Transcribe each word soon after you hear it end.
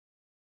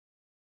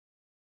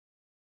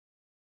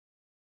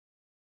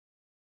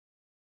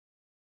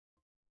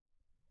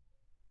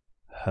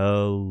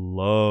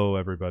Hello,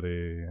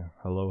 everybody.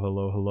 Hello,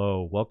 hello,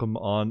 hello. Welcome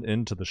on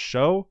into the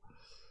show.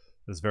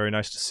 It's very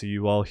nice to see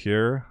you all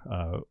here.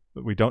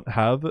 We don't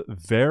have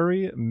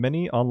very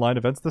many online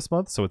events this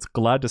month, so it's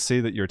glad to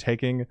see that you're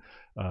taking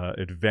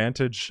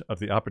advantage of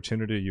the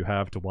opportunity you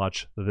have to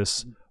watch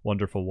this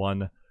wonderful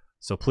one.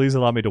 So please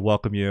allow me to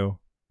welcome you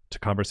to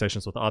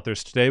Conversations with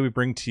Authors. Today we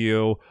bring to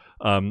you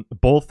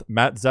both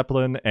Matt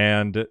Zepelin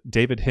and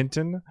David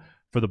Hinton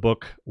for the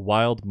book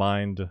Wild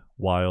Mind,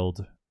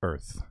 Wild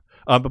Earth.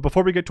 But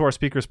before we get to our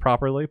speakers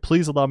properly,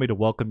 please allow me to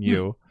welcome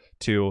you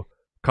to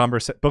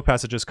Book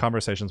Passages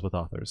Conversations with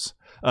Authors.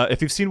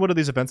 If you've seen one of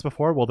these events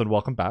before, well, then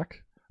welcome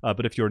back.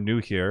 But if you're new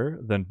here,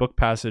 then Book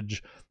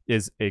Passage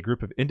is a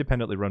group of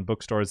independently run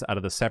bookstores out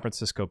of the San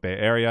Francisco Bay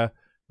Area.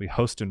 We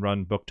host and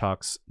run book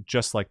talks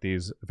just like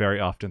these very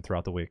often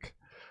throughout the week.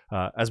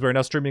 As we're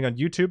now streaming on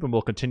YouTube and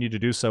will continue to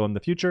do so in the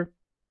future,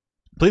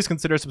 please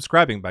consider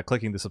subscribing by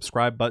clicking the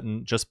subscribe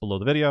button just below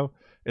the video.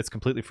 It's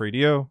completely free to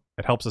you.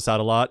 It helps us out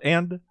a lot.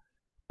 And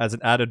as an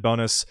added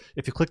bonus,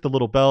 if you click the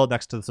little bell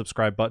next to the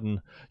subscribe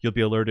button, you'll be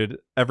alerted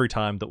every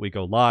time that we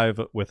go live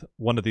with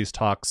one of these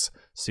talks,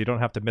 so you don't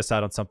have to miss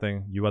out on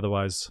something you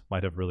otherwise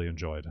might have really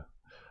enjoyed.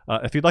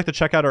 If you'd like to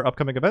check out our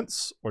upcoming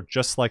events, or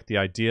just like the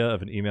idea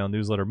of an email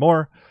newsletter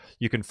more,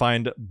 you can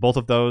find both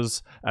of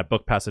those at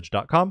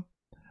bookpassage.com.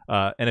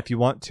 And if you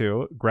want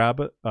to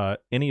grab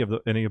any of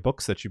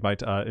books that you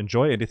might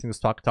enjoy, anything that's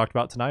talked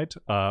about tonight,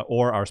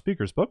 or our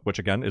speaker's book, which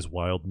again is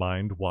Wild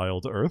Mind,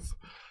 Wild Earth,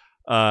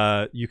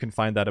 you can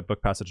find that at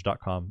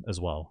bookpassage.com as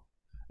well.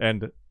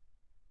 And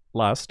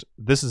last,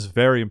 this is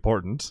very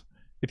important.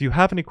 If you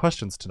have any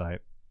questions tonight,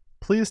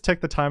 please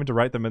take the time to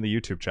write them in the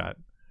YouTube chat.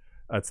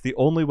 It's the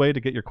only way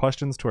to get your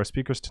questions to our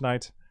speakers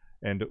tonight,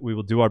 and we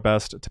will do our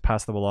best to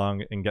pass them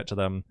along and get to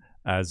them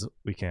as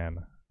we can.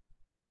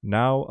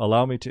 Now,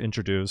 allow me to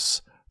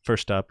introduce,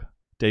 first up,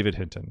 David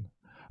Hinton,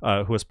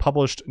 who has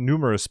published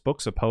numerous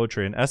books of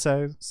poetry and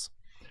essays,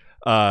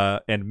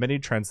 and many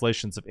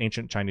translations of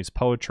ancient Chinese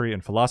poetry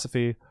and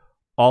philosophy,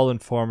 all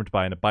informed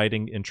by an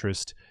abiding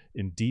interest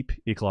in deep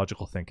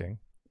ecological thinking.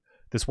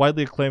 This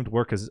widely acclaimed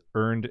work has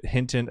earned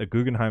Hinton a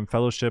Guggenheim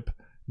Fellowship,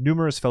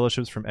 numerous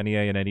fellowships from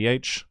NEA and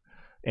NEH,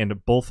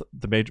 and both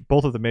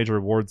of the major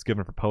awards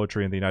given for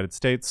poetry in the United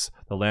States,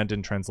 the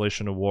Landon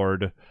Translation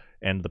Award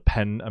and the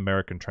PEN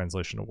American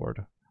Translation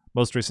Award.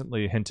 Most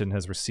recently, Hinton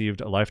has received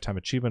a Lifetime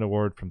Achievement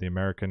Award from the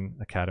American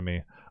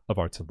Academy of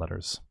Arts and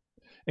Letters.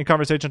 In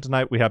conversation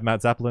tonight, we have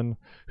Matt Zepelin,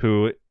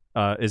 who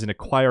is an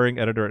acquiring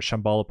editor at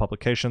Shambhala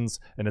Publications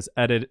and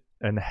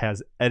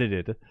has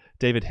edited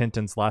David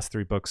Hinton's last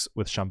three books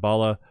with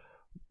Shambhala,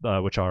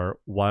 which are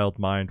Wild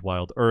Mind,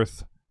 Wild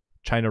Earth,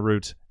 China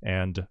Root,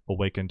 and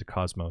Awakened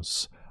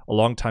Cosmos. A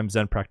longtime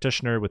Zen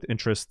practitioner with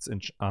interests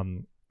in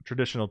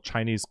traditional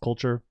Chinese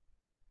culture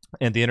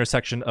and the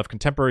intersection of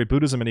contemporary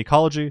Buddhism and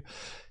ecology,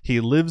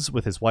 he lives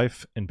with his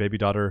wife and baby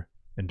daughter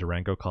in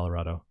Durango,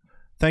 Colorado.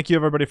 Thank you,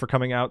 everybody, for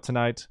coming out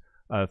tonight.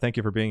 Thank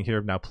you for being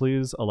here. Now,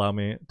 please allow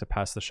me to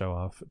pass the show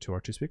off to our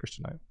two speakers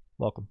tonight.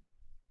 Welcome.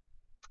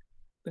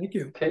 Thank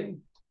you. Okay.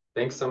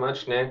 Thanks so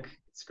much, Nick.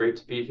 It's great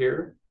to be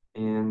here.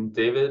 And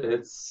David,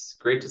 it's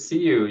great to see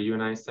you. You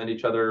and I send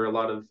each other a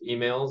lot of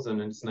emails,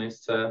 and it's nice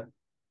to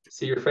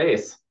see your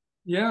face.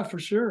 Yeah, for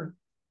sure.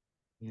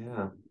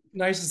 Yeah.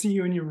 Nice to see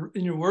you in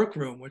your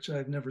workroom, which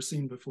I've never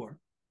seen before.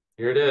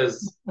 Here it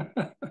is.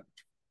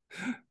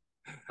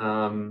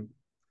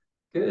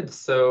 Good.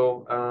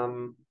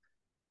 So,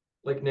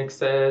 like Nick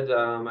said,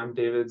 I'm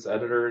David's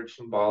editor at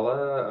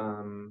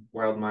Shambhala.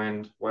 Wild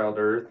Mind, Wild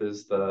Earth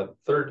is the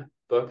third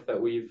book that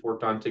we've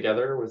worked on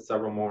together, with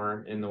several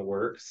more in the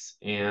works.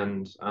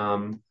 And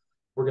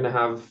we're going to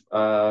have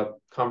a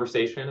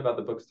conversation about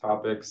the book's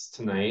topics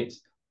tonight.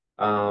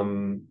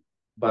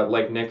 But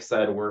like Nick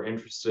said, we're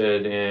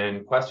interested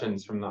in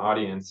questions from the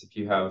audience. If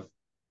you have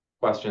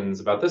questions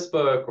about this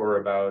book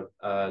or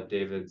about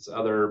David's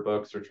other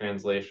books or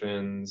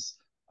translations,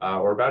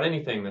 or about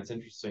anything that's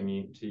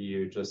interesting to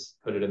you,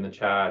 just put it in the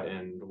chat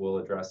and we'll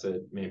address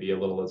it maybe a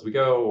little as we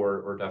go,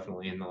 or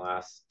definitely in the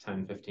last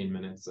 10-15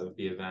 minutes of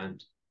the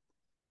event.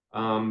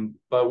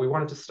 But we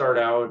wanted to start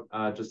out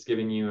just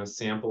giving you a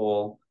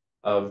sample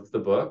of the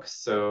book.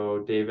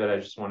 So David, I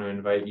just want to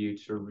invite you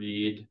to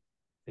read,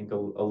 I think, a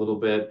little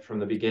bit from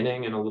the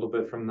beginning and a little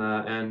bit from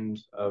the end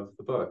of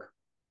the book.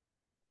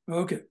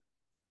 Okay,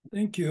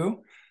 thank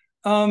you.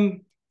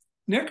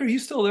 Nick, are you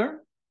still there?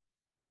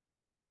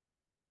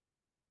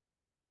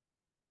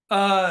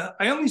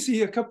 I only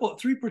see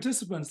three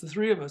participants, the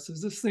three of us.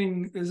 Is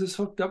this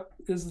hooked up?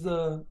 Is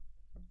the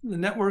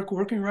network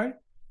working right?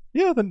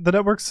 Yeah, the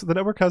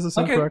network has the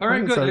same correctly. All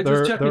right, good. So I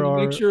just checking to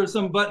make sure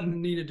some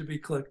button needed to be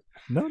clicked.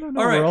 No,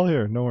 all right. We're all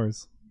here. No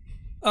worries.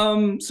 So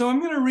I'm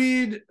going to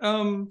read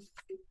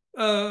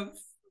the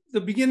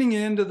beginning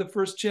and end of the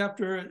first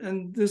chapter,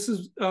 and this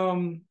is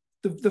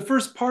the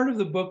first part of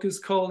the book is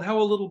called "How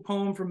a Little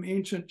Poem from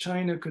Ancient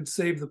China Could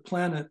Save the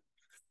Planet."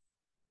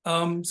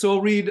 So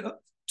I'll read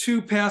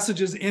two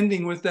passages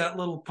ending with that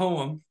little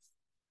poem.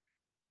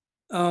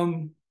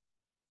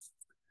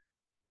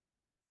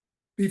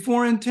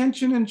 Before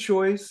intention and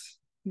choice,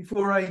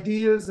 before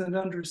ideas and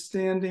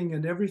understanding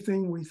and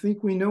everything we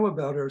think we know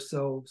about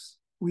ourselves.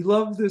 We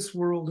love this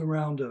world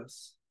around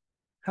us.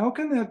 How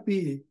can that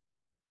be?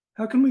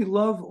 How can we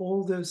love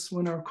all this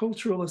when our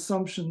cultural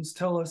assumptions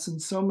tell us in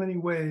so many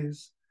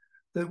ways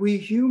that we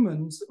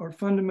humans are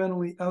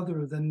fundamentally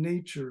other than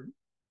nature,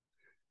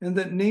 and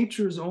that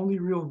nature's only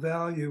real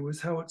value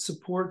is how it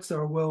supports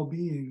our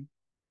well-being?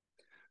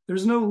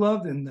 There's no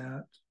love in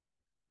that.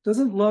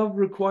 Doesn't love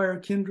require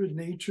kindred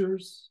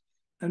natures?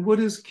 And what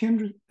is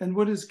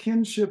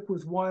kinship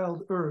with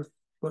wild earth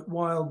but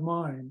wild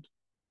mind?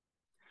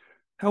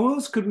 How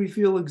else could we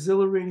feel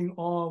exhilarating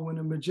awe when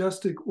a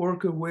majestic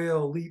orca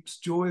whale leaps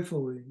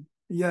joyfully?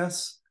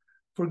 Yes,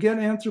 forget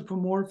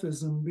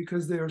anthropomorphism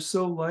because they are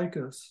so like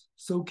us,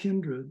 so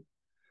kindred.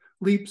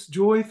 Leaps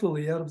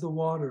joyfully out of the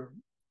water,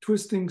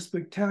 twisting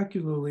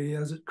spectacularly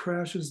as it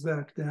crashes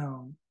back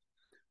down,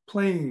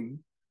 playing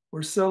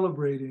or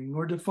celebrating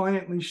or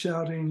defiantly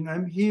shouting,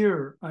 "I'm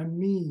here, I'm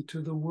me,"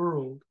 to the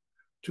world,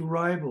 to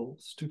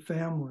rivals, to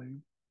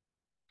family.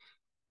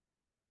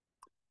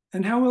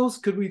 And how else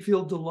could we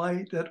feel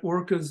delight at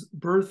orcas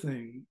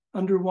birthing,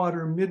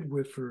 underwater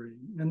midwifery,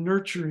 and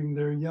nurturing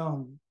their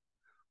young,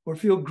 or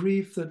feel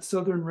grief that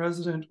southern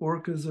resident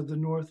orcas of the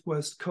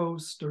Northwest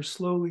coast are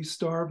slowly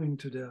starving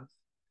to death,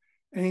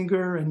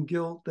 anger and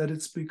guilt that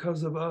it's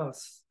because of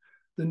us,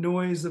 the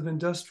noise of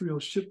industrial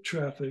ship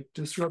traffic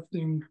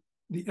disrupting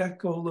the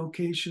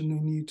echolocation they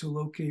need to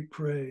locate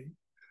prey,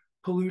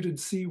 polluted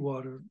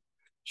seawater,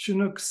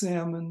 Chinook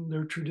salmon,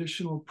 their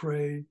traditional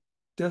prey,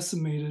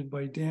 decimated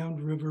by dammed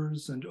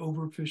rivers and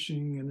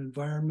overfishing and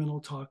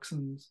environmental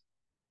toxins.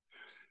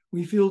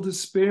 We feel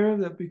despair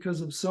that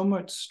because of so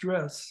much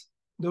stress,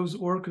 those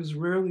orcas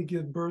rarely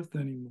give birth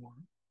anymore,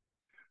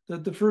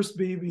 that the first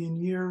baby in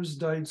years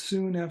died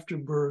soon after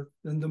birth,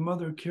 and the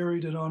mother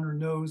carried it on her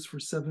nose for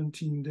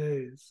 17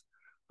 days,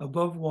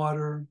 above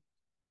water,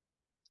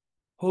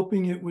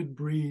 hoping it would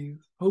breathe,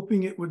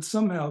 hoping it would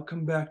somehow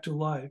come back to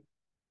life.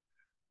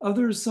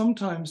 Others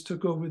sometimes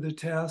took over the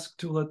task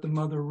to let the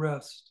mother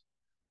rest,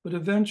 but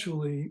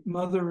eventually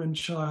mother and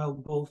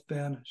child both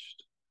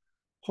vanished.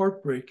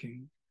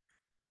 Heartbreaking,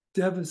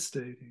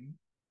 devastating.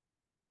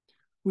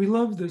 We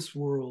love this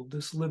world,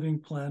 this living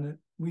planet.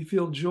 We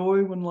feel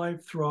joy when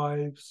life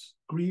thrives,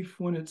 grief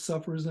when it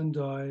suffers and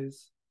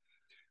dies.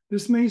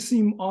 This may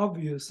seem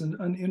obvious and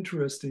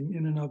uninteresting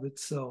in and of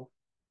itself,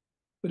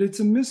 but it's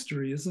a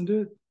mystery, isn't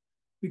it?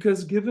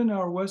 Because given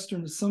our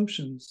Western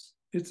assumptions,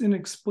 it's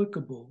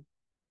inexplicable.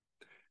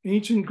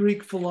 Ancient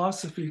Greek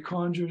philosophy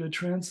conjured a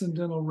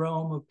transcendental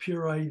realm of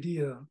pure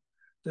idea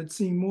that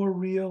seemed more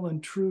real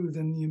and true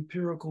than the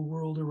empirical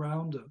world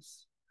around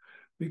us,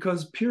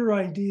 because pure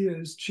idea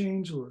is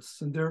changeless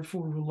and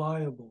therefore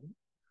reliable,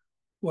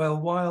 while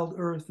wild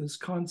earth is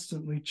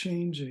constantly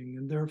changing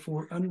and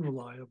therefore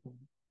unreliable.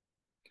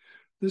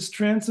 This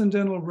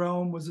transcendental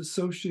realm was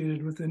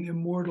associated with an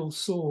immortal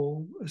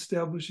soul,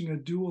 establishing a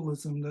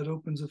dualism that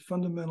opens a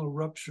fundamental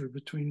rupture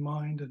between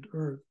mind and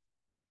earth.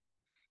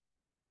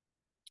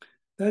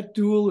 That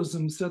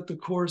dualism set the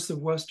course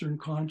of Western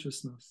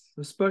consciousness,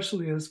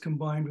 especially as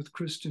combined with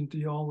Christian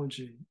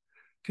theology,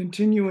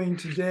 continuing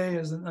today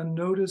as an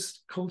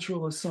unnoticed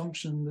cultural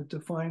assumption that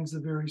defines the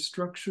very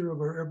structure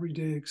of our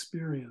everyday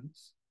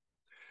experience.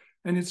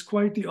 And it's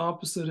quite the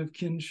opposite of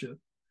kinship,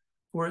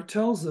 for it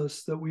tells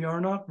us that we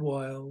are not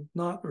wild,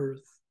 not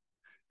earth.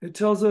 It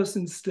tells us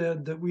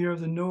instead that we are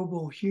the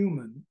noble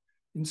human,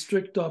 in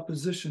strict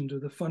opposition to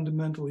the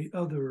fundamentally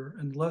other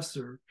and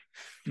lesser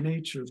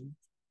nature.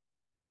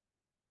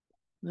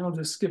 Now I'll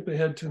just skip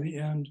ahead to the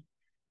end.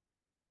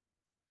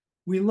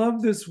 We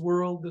love this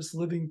world, this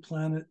living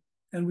planet,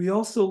 and we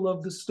also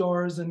love the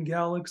stars and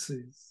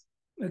galaxies.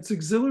 It's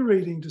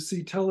exhilarating to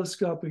see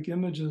telescopic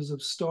images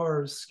of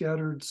stars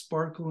scattered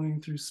sparkling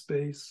through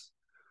space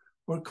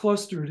or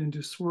clustered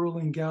into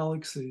swirling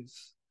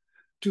galaxies,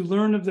 to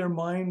learn of their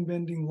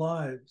mind-bending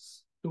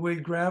lives, the way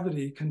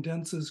gravity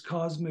condenses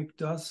cosmic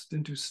dust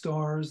into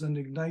stars and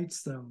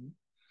ignites them,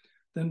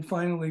 then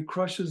finally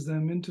crushes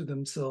them into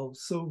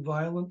themselves so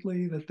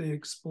violently that they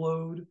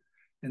explode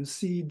and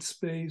seed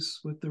space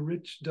with the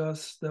rich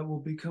dust that will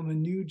become a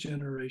new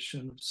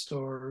generation of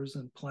stars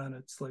and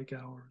planets like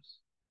ours.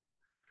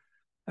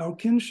 Our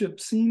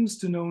kinship seems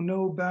to know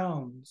no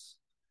bounds,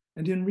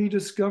 and in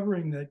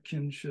rediscovering that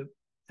kinship,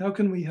 how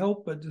can we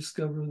help but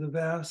discover the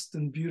vast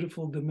and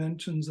beautiful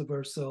dimensions of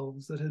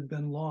ourselves that had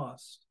been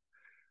lost?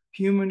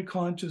 Human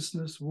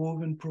consciousness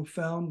woven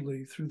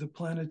profoundly through the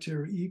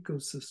planetary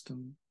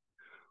ecosystem,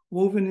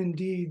 woven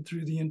indeed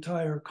through the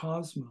entire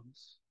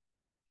cosmos.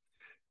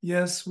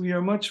 Yes, we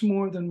are much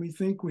more than we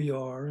think we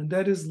are, and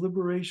that is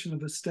liberation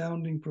of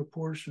astounding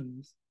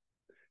proportions.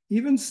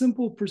 Even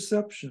simple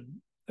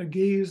perception, a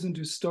gaze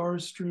into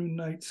star-strewn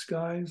night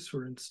skies,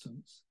 for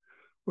instance,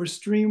 or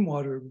stream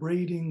water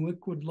braiding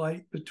liquid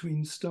light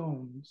between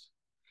stones.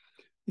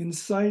 In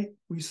sight,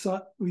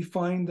 we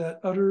find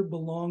that utter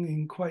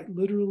belonging quite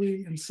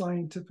literally and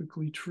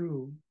scientifically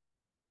true.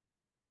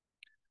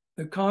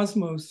 The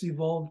cosmos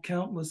evolved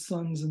countless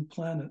suns and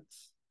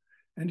planets,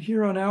 And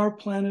here on our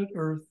planet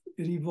Earth,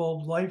 it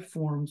evolved life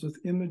forms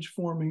with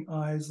image-forming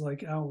eyes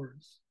like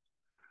ours.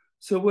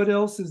 So what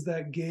else is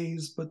that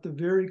gaze but the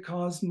very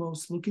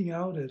cosmos looking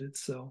out at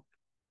itself?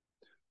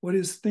 What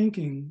is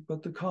thinking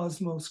but the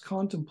cosmos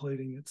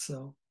contemplating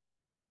itself?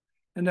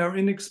 And our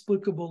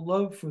inexplicable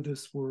love for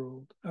this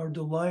world, our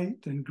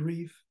delight and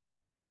grief,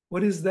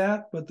 what is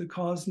that but the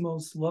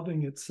cosmos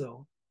loving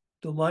itself,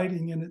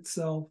 delighting in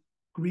itself,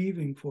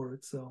 grieving for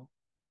itself?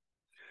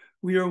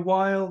 We are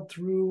wild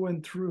through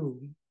and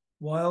through,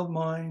 wild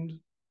mind,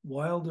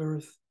 wild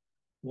earth,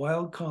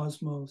 wild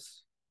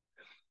cosmos.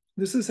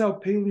 This is how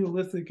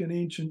Paleolithic and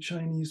ancient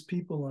Chinese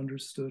people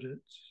understood it.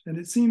 And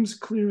it seems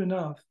clear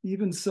enough,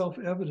 even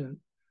self-evident,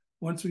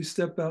 once we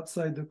step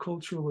outside the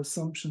cultural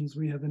assumptions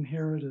we have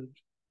inherited.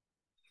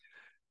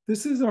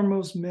 This is our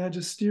most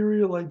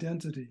magisterial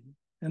identity,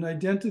 an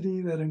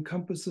identity that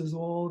encompasses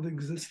all of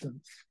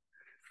existence.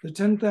 The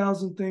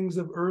 10,000 things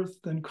of earth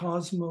and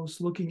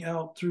cosmos looking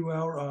out through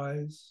our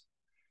eyes.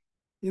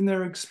 In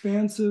their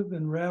expansive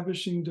and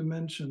ravishing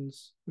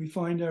dimensions, we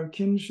find our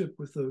kinship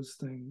with those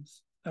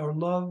things, our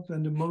love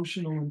and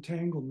emotional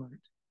entanglement.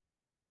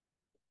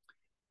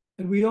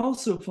 And we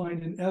also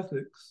find in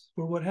ethics,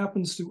 where what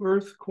happens to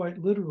earth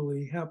quite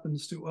literally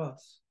happens to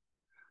us.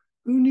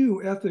 Who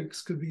knew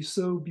ethics could be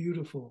so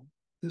beautiful,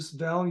 this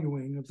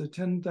valuing of the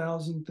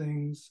 10,000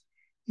 things,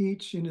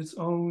 each in its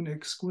own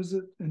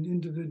exquisite and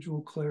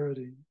individual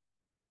clarity.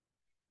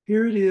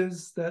 Here it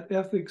is, that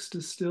ethics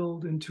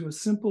distilled into a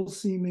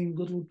simple-seeming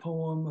little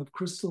poem of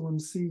crystalline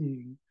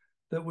seeing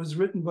that was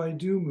written by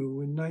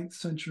Dumu in 9th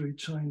century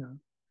China.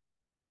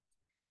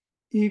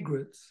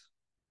 Egrets,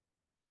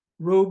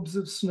 robes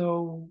of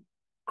snow,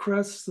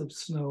 crests of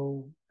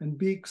snow, and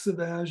beaks of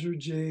azure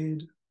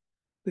jade,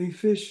 they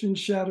fish in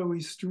shadowy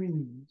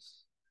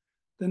streams.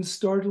 Then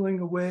startling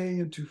away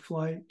into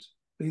flight,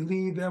 they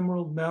leave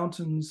emerald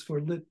mountains for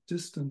lit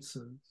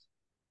distances.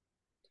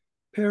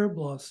 Pear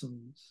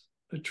blossoms,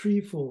 a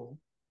treeful,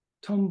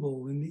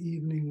 tumble in the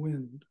evening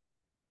wind.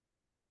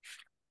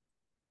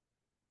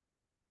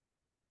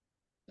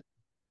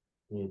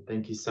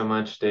 Thank you so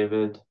much,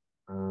 David.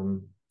 I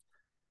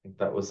think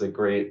that was a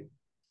great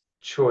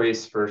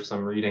choice for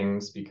some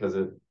readings because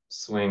it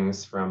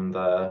swings from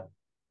the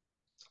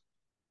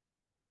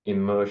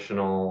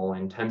emotional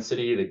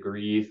intensity, the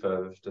grief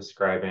of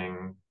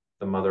describing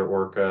the mother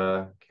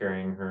orca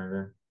carrying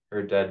her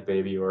dead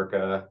baby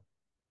orca,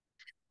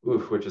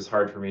 which is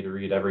hard for me to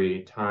read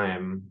every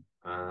time,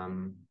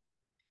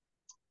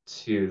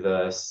 to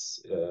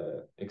this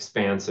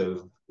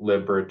expansive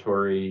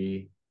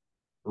liberatory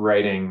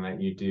writing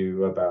that you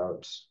do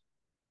about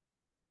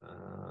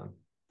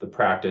the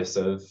practice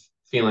of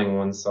feeling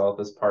oneself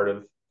as part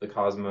of the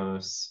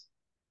cosmos,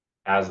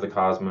 as the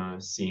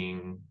cosmos,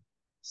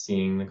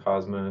 seeing the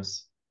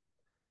cosmos.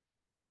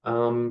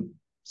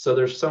 So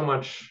there's so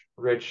much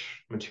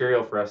rich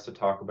material for us to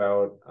talk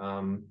about.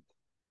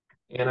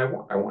 And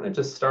I wanted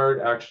to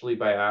start actually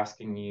by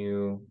asking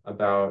you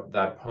about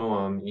that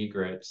poem,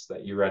 Egrets,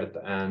 that you read at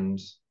the end,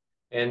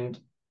 and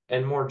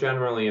more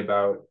generally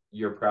about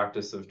your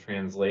practice of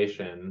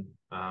translation.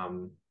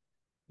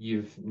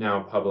 You've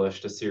now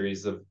published a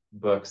series of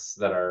books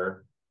that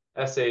are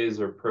essays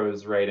or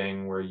prose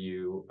writing where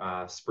you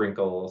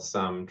sprinkle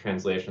some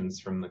translations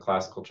from the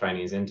classical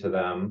Chinese into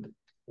them,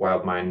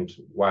 Wild Mind,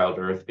 Wild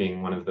Earth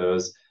being one of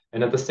those.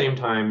 And at the same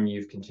time,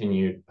 you've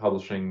continued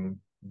publishing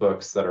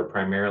books that are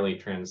primarily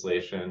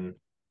translation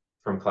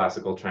from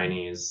classical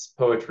Chinese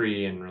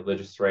poetry and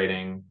religious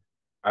writing.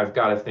 I've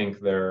got to think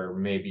there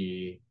may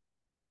be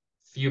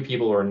few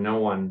people or no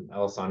one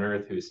else on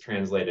earth who's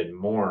translated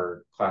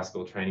more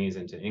classical Chinese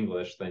into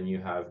English than you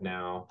have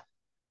now.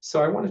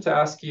 So I wanted to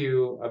ask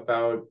you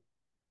about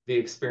the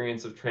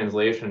experience of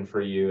translation for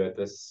you at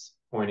this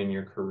point in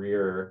your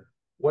career.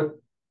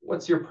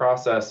 What's your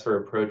process for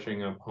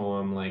approaching a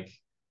poem like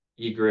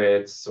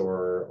Egrets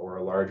or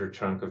a larger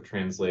chunk of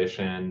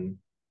translation?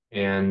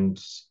 And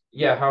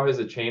yeah, how has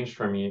it changed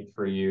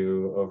for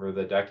you over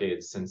the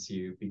decades since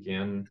you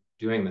began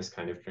doing this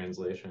kind of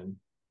translation?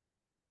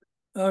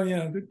 Oh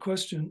yeah, good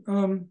question.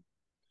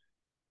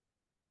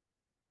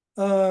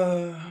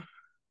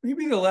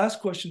 Maybe the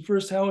last question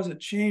first, how has it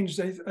changed?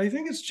 I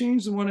think it's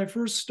changed. When I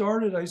first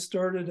started, I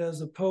started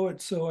as a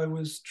poet. So I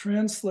was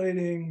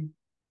translating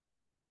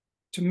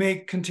to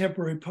make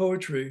contemporary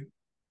poetry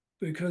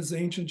because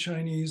ancient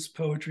Chinese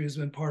poetry has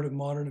been part of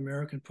modern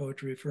American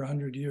poetry for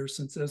 100 years,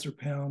 since Ezra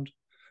Pound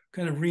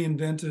kind of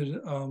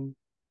reinvented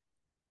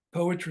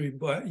poetry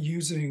by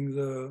using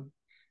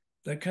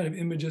that kind of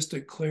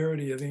imagistic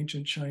clarity of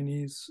ancient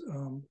Chinese.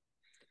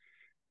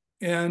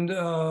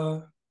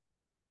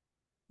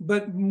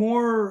 But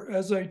more,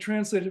 as I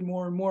translated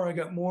more and more, I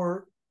got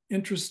more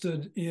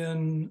interested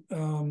in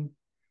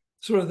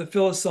sort of the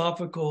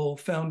philosophical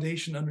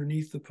foundation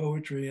underneath the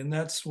poetry. And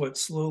that's what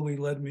slowly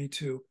led me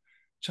to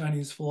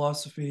Chinese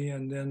philosophy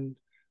and then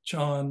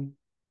Chan,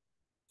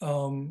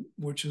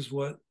 which is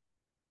what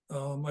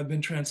I've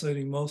been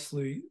translating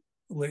mostly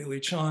lately.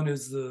 Chan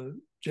is the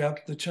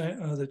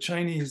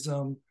Chinese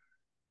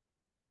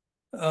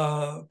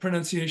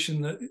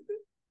pronunciation that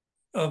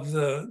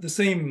the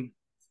same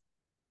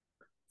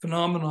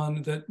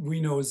phenomenon that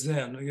we know as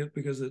Zen, I guess,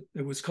 because it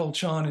was called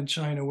Chan in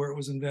China where it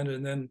was invented,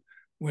 and then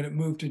when it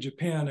moved to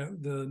Japan,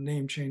 the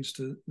name changed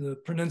to, the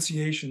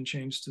pronunciation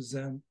changed to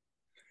Zen.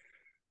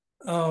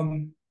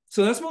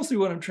 So that's mostly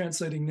what I'm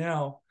translating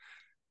now,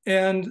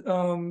 and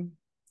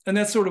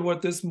that's sort of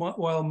what this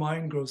Wild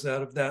Mind grows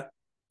out of, that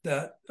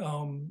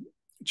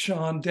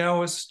Chan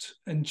Taoist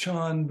and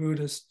Chan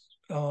Buddhist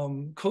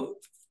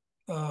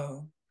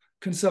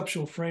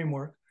conceptual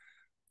framework,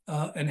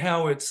 and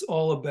how it's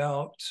all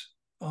about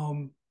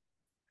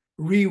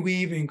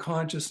reweaving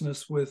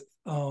consciousness with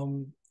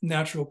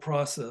natural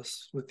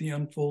process, with the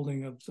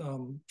unfolding of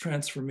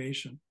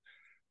transformation,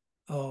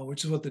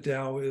 which is what the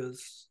Tao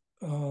is.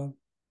 And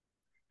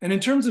in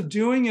terms of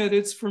doing it,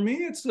 it's, for me,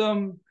 it's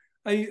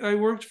I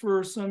worked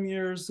for some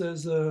years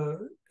as a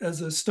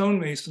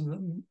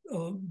stonemason,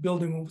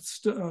 building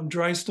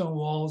dry stone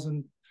walls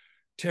and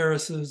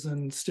terraces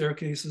and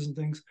staircases and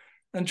things.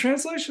 And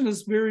translation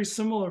is very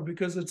similar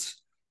because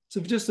it's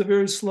just a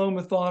very slow,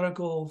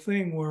 methodical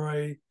thing where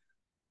I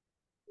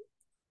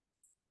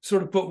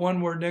sort of put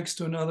one word next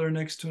to another,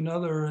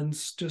 and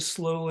just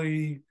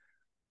slowly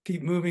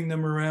keep moving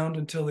them around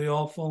until they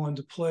all fall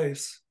into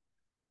place.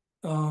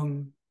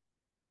 And,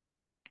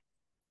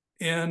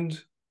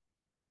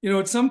 you know,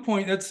 at some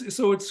point,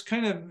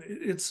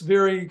 it's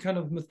very kind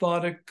of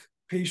methodic,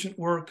 patient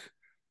work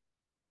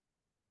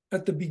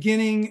at the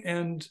beginning.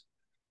 And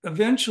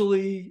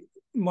eventually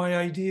my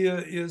idea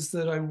is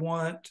that I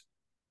want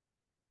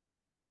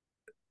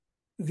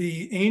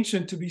the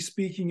ancient to be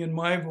speaking in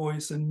my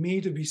voice and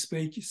me to be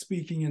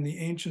speaking in the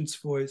ancient's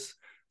voice.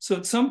 So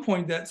at some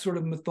point, that sort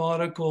of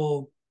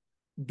methodical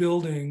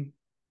building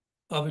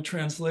of a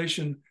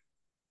translation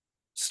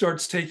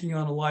starts taking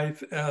on a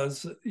life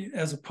as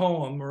a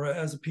poem or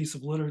as a piece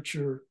of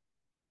literature.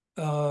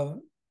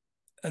 And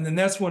then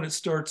that's when it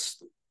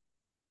starts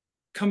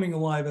coming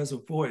alive as a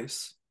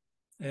voice.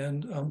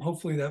 And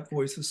hopefully that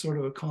voice is sort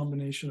of a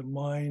combination of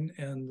mine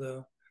and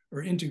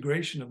or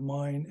integration of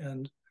mine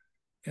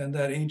and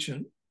that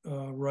ancient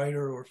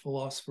writer or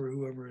philosopher,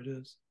 whoever it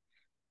is.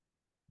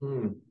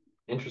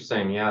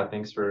 Interesting. Yeah,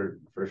 thanks for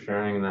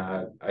sharing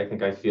that. I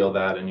think I feel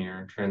that in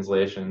your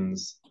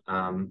translations.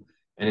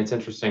 And it's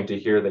interesting to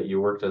hear that you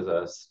worked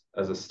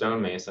as a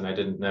stonemason. I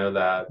didn't know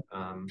that.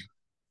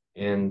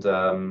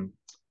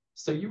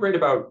 So you write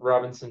about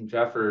Robinson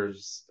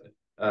Jeffers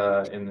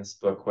in this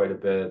book quite a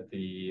bit,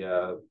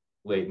 the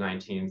late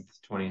 19th,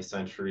 20th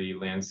century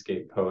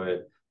landscape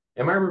poet.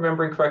 Am I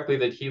remembering correctly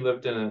that he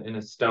lived in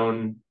a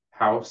stone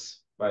house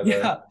by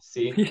the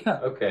sea? Yeah.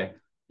 Okay.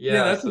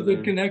 Yeah, that's a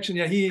good connection.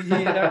 Yeah, he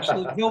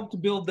actually helped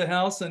build the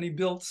house, and he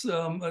built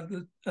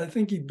I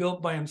think he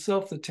built by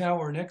himself the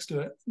tower next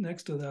to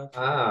that.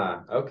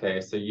 Ah,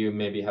 okay. So you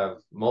maybe have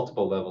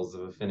multiple levels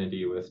of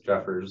affinity with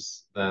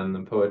Jeffers than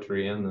the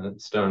poetry and the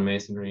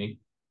stonemasonry.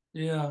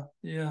 Yeah.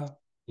 Yeah.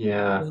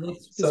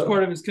 It's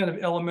part of his kind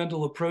of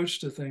elemental approach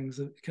to things.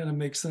 It kind of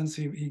makes sense.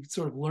 He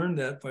sort of learned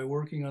that by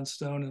working on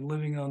stone and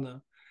living on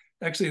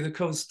the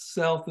coast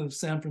south of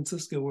San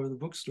Francisco where the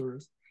bookstore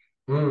is.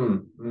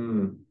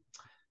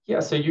 Yeah,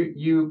 so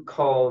you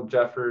call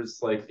Jeffers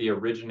like the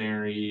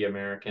originary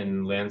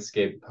American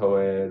landscape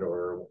poet,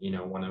 or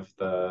one of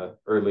the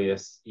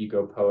earliest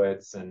eco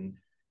poets, and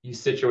you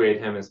situate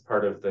him as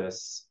part of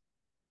this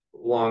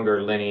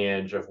longer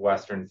lineage of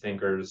Western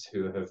thinkers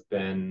who have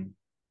been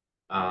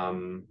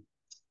kind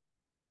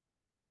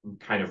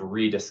of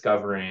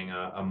rediscovering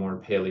a more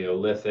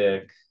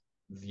Paleolithic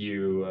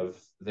view of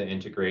the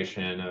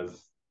integration of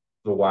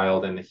the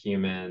wild and the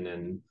human,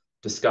 and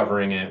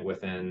discovering it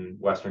within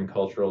Western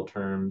cultural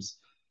terms.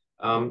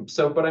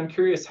 But I'm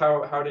curious,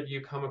 how did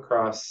you come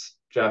across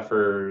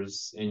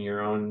Jeffers in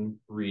your own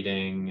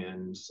reading,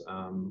 and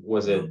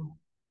was it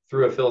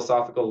through a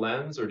philosophical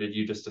lens, or did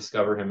you just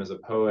discover him as a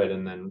poet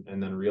and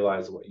then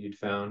realize what you'd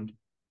found?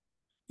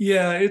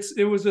 Yeah,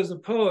 it was as a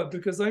poet,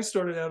 because I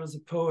started out as a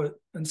poet,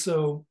 and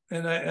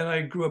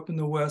I grew up in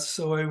the West,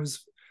 so I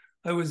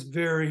was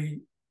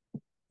very,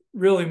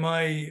 really,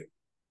 my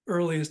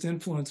earliest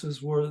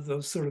influences were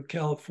those sort of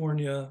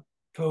California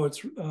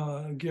poets,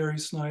 Gary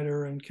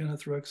Snyder and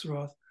Kenneth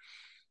Rexroth,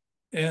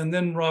 and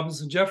then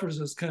Robinson Jeffers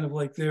is kind of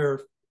like their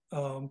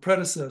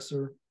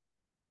predecessor.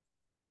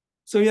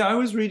 So yeah, I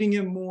was reading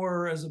him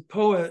more as a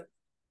poet.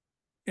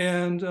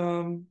 And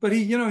but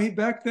he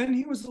back then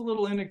he was a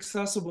little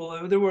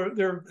inaccessible.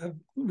 There have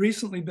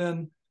recently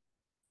been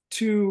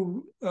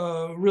two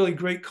really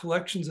great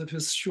collections of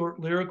his short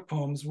lyric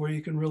poems where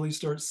you can really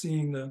start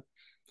seeing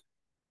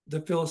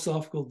the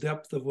philosophical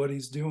depth of what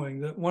he's doing.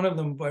 That one of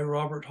them by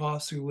Robert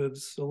Haas, who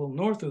lives a little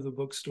north of the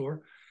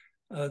bookstore.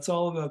 It's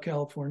all about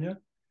California,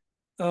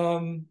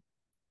 and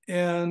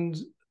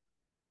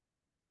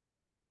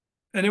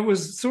it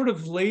was sort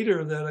of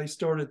later that I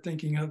started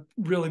thinking of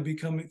really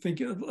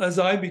as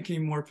I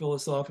became more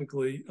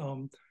philosophically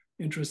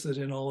interested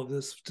in all of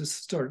this, to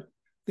start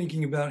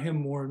thinking about him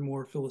more and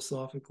more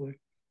philosophically.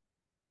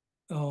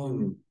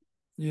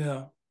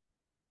 Yeah.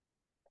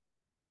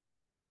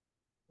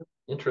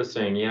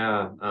 Interesting.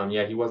 Yeah.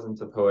 Yeah, he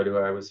wasn't a poet who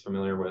I was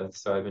familiar with,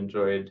 so I've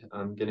enjoyed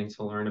getting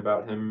to learn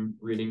about him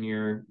reading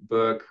your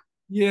book.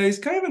 Yeah, he's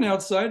kind of an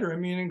outsider. I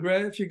mean,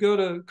 if you go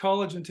to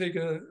college and take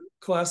a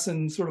class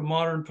in sort of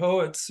modern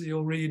poets,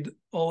 you'll read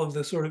all of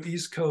the sort of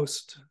East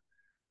Coast,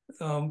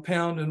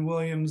 Pound and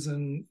Williams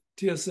and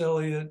T.S.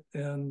 Eliot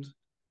and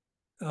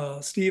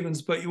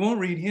Stevens, but you won't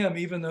read him,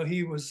 even though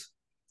he was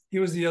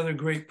the other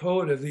great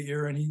poet of the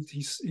year, and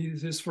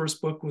his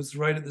first book was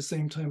right at the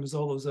same time as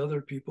all those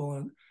other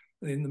people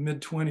in the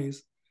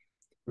mid-20s.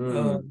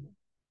 Mm.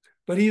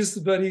 But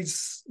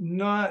he's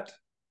not.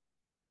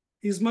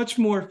 He's much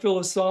more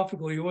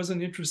philosophical. He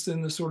wasn't interested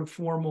in the sort of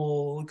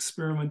formal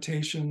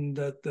experimentation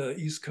that the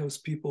East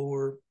Coast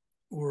people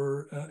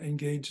were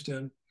engaged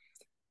in.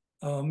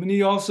 And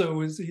he also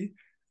was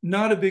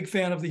not a big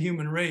fan of the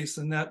human race,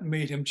 and that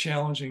made him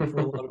challenging for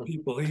a lot of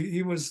people.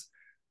 He was.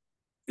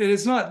 It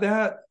is not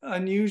that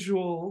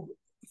unusual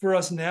for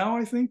us now,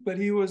 I think, but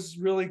he was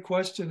really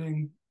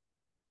questioning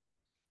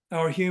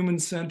our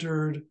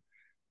human-centered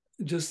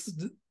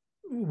just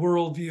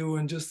worldview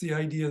and just the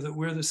idea that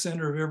we're the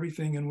center of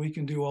everything and we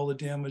can do all the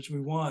damage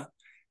we want.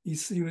 He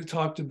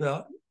talked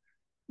about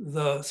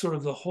the sort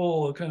of the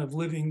whole kind of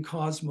living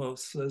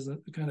cosmos as a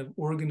kind of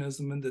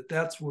organism, and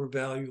that's where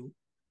value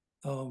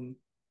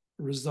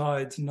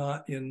resides,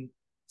 not in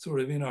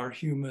sort of in our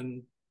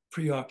human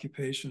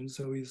preoccupation.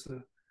 So he's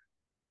a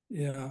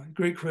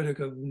great critic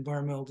of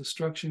environmental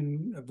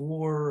destruction, of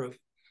war, of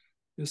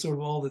just sort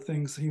of all the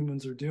things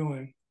humans are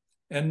doing.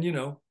 And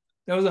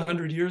that was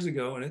 100 years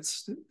ago, and it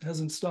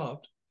hasn't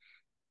stopped.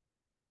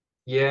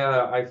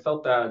 Yeah, I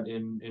felt that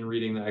in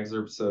reading the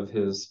excerpts of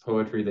his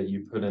poetry that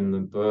you put in the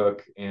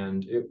book,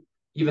 and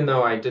even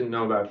though I didn't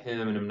know about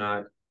him and I'm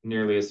not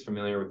nearly as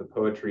familiar with the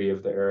poetry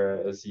of the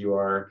era as you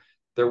are,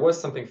 there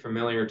was something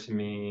familiar to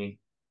me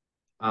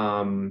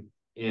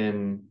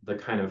in the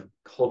kind of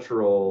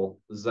cultural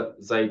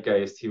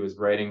zeitgeist he was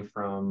writing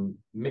from,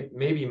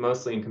 maybe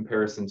mostly in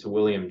comparison to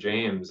William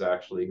James,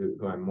 actually,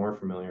 who I'm more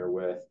familiar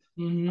with.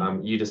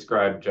 Mm-hmm. You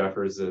described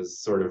Jeffers as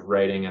sort of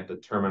writing at the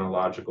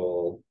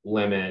terminological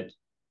limit,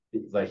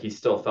 like he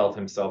still felt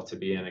himself to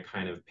be in a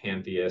kind of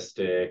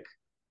pantheistic,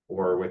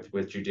 or with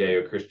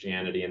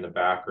Judeo-Christianity in the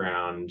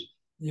background,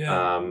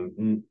 Yeah.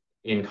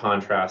 in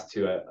contrast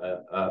to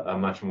a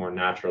much more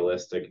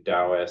naturalistic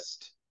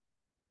Taoist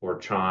or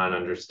Chan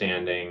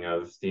understanding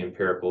of the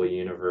empirical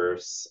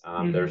universe.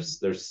 Mm-hmm.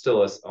 There's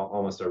still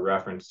almost a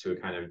reference to a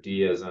kind of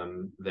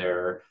deism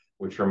there,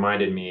 which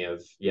reminded me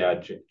of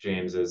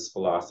James's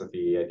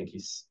philosophy. I think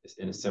he's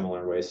in a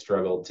similar way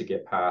struggled to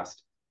get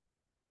past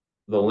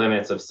the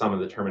limits of some of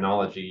the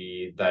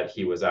terminology that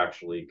he was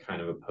actually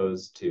kind of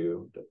opposed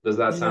to. Does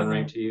that sound Yeah.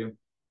 right to you?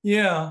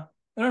 Yeah.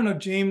 I don't know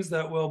James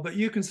that well, but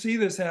you can see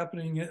this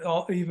happening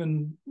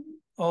even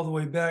all the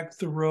way back.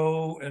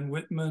 Thoreau and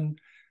Whitman,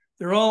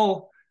 they're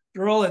all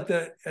at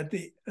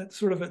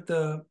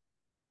the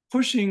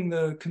pushing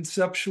the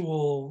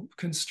conceptual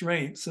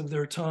constraints of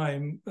their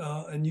time.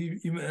 And you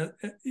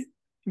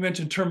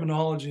mentioned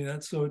terminology,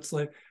 that so it's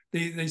like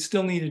they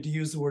still needed to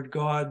use the word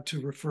God to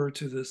refer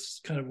to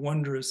this kind of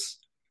wondrous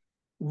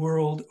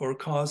world or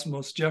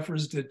cosmos.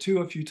 Jeffers did too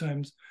a few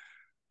times.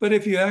 But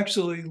if you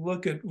actually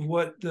look at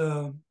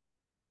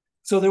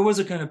so there was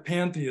a kind of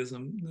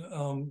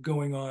pantheism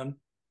going on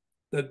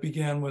that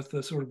began with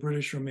the sort of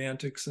British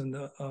romantics and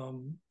the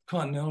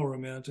continental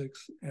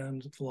romantics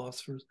and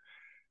philosophers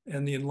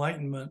and the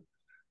Enlightenment.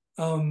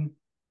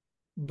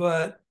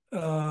 But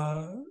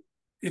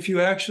if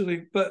you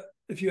actually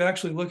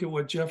look at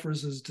what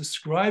Jeffers is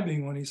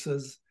describing when he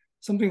says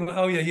something like,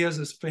 oh yeah, he has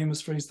this famous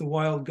phrase, the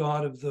wild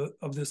god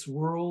of this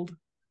world,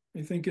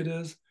 I think it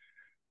is.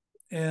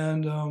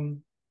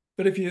 And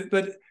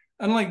but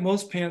unlike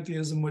most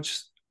pantheism,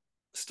 which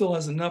still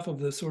has enough of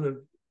the sort of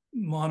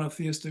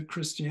monotheistic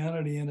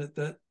Christianity in it,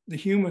 that the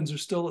humans are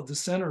still at the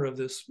center of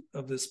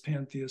this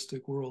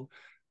pantheistic world.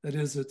 That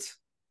is,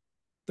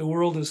 the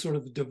world is sort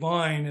of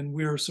divine, and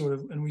we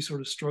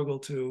sort of struggle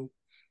to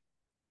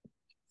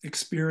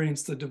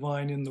experience the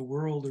divine in the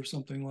world or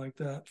something like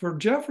that. For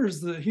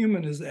Jeffers, the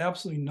human is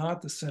absolutely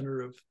not the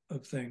center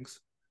of things.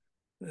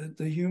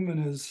 The human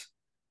is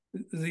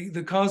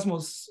the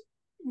cosmos,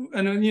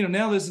 and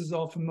now this is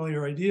all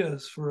familiar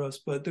ideas for us,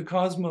 but the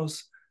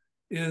cosmos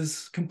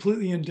is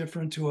completely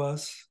indifferent to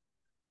us.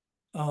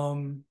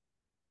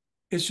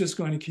 It's just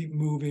going to keep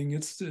moving.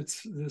 It's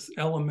this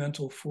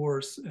elemental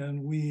force,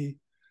 and we're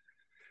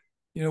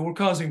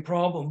causing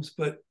problems,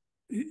 but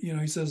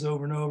he says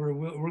over and over,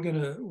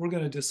 we're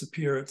gonna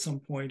disappear at some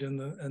point, and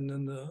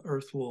then the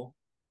earth will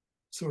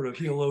sort of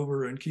heal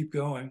over and keep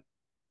going.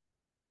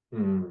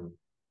 Hmm.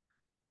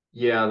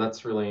 Yeah,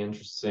 that's really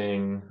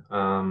interesting.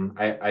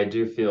 I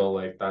do feel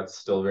like that's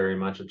still very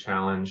much a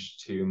challenge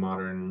to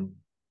modern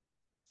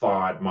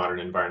thought, modern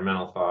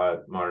environmental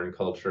thought, modern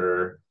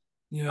culture.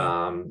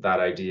 Yeah. That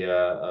idea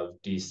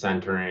of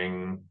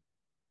decentering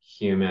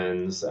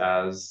humans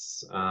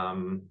as,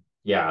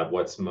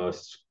 what's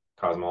most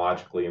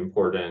cosmologically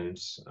important,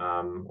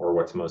 or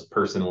what's most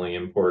personally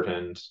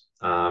important.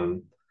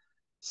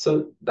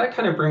 So that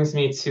kind of brings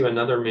me to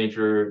another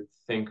major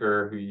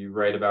thinker who you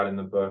write about in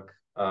the book,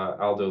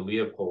 Aldo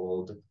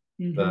Leopold,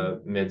 Mm-hmm.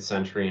 the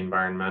mid-century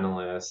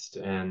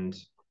environmentalist. And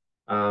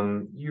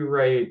you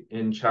write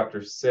in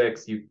chapter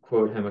 6, you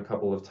quote him a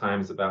couple of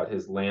times about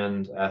his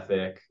land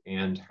ethic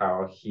and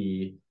how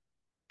he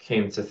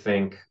came to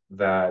think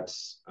that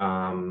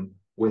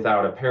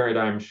without a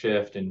paradigm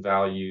shift in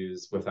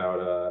values, without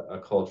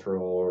a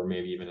cultural or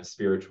maybe even a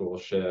spiritual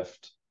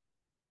shift,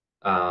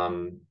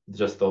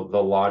 just the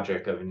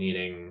logic of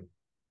needing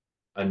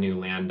a new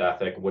land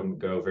ethic wouldn't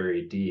go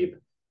very deep.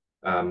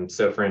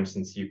 So, for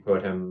instance, you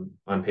quote him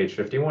on page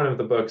 51 of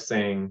the book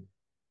saying,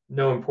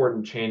 no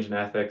important change in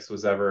ethics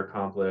was ever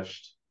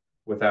accomplished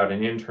without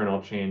an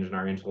internal change in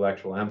our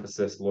intellectual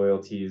emphasis,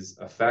 loyalties,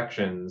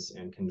 affections,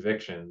 and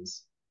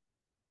convictions.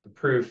 The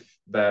proof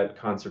that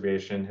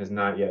conservation has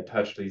not yet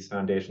touched these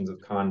foundations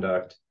of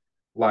conduct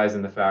lies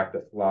in the fact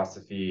that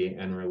philosophy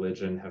and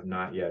religion have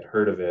not yet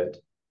heard of it.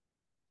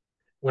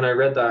 When I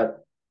read that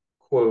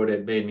quote,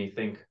 it made me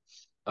think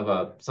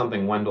of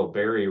something Wendell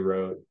Berry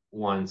wrote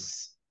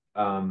once.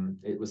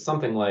 It was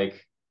something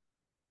like,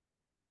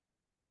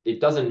 it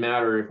doesn't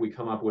matter if we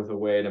come up with a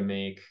way to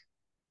make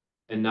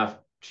enough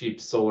cheap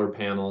solar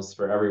panels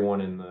for everyone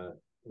in the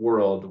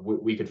world,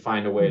 we could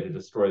find a way to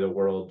destroy the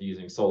world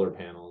using solar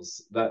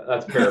panels.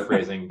 That's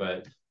paraphrasing,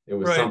 but it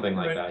was Right, something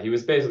like right. that. He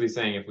was basically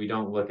saying if we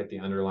don't look at the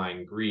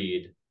underlying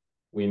greed,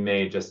 we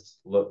may just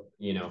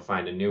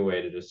find a new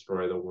way to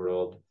destroy the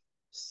world.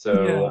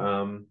 So,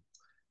 Yeah.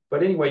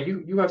 but anyway,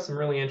 you have some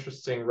really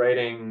interesting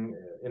writing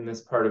in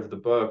this part of the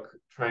book,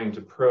 trying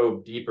to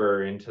probe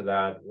deeper into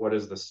that. What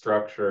is the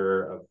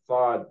structure of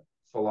thought,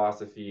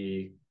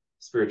 philosophy,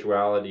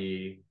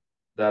 spirituality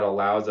that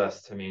allows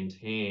us to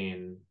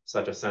maintain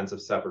such a sense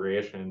of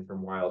separation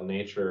from wild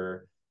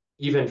nature,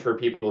 even for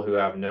people who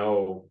have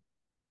no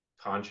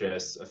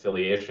conscious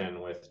affiliation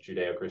with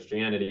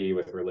Judeo-Christianity,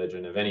 with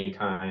religion of any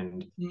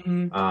kind.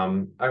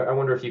 Mm-hmm. I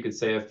wonder if you could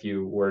say a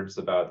few words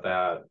about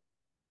that.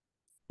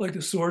 Like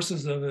the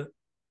sources of it.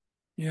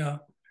 Yeah.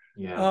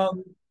 Yeah.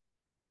 Um,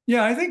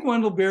 yeah, I think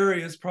Wendell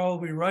Berry is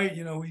probably right.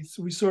 You know,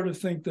 we sort of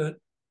think that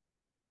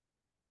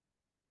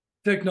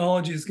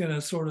technology is going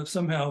to sort of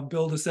somehow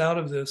build us out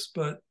of this,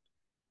 but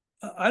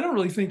I don't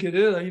really think it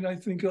is. I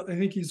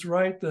think he's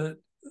right that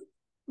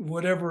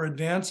whatever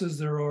advances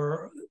there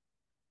are,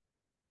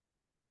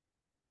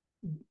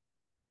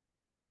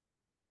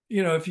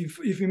 you know, if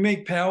you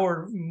make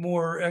power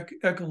more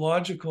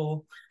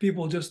ecological,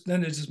 people just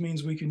then it just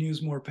means we can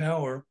use more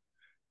power,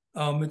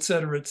 et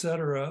cetera, et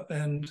cetera.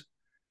 And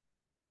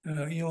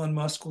Elon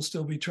Musk will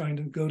still be trying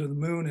to go to the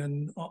moon,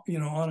 and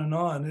on and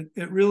on.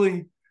 It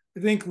really, I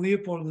think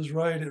Leopold is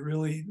right. It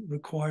really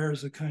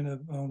requires a kind of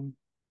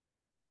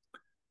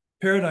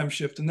paradigm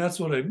shift, and that's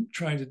what I'm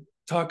trying to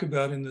talk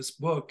about in this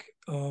book.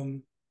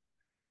 And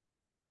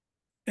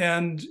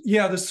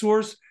yeah, the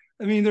source.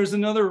 I mean, there's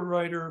another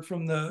writer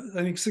from I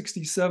think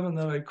 67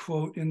 that I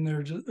quote in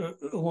there,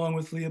 along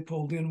with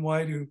Leopold Lynn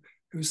White,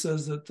 who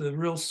says that the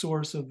real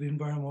source of the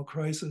environmental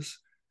crisis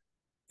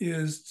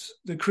is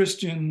the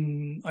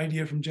Christian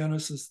idea from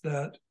Genesis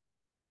that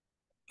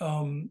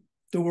the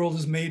world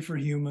is made for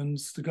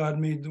humans. The God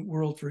made the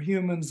world for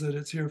humans, that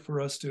it's here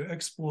for us to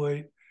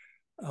exploit,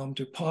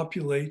 to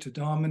populate, to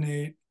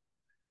dominate,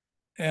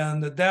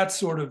 and that's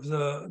sort of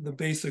the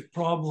basic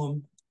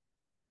problem.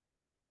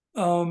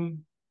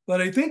 But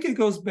I think it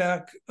goes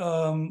back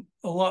a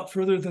lot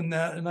further than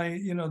that. And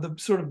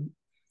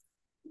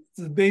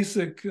the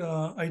basic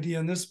idea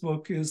in this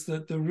book is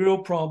that the real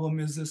problem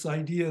is this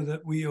idea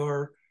that we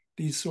are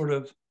these sort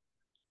of,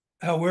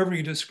 however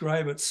you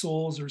describe it,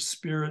 souls or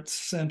spirits,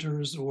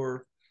 centers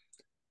or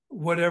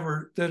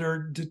whatever, that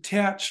are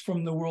detached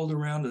from the world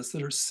around us,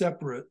 that are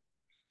separate,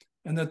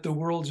 and that the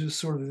world's just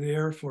sort of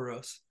there for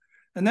us.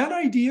 And that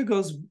idea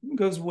goes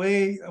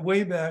way,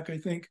 way back. I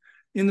think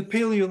in the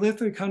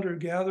Paleolithic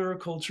hunter-gatherer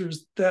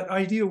cultures, that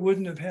idea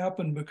wouldn't have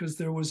happened because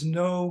there was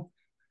no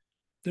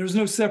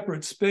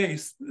separate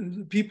space.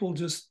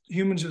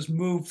 Humans just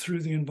moved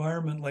through the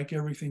environment like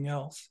everything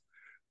else.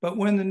 But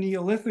when the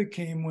Neolithic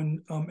came,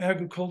 when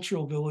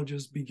agricultural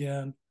villages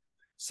began,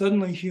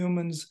 suddenly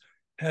humans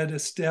had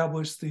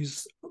established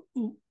these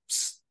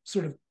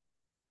sort of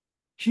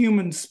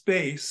human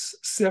space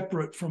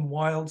separate from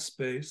wild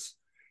space.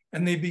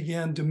 And they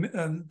began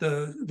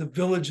the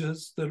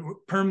villages, the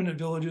permanent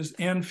villages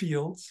and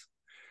fields,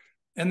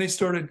 and they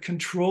started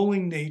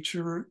controlling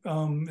nature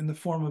in the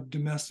form of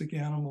domestic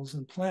animals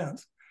and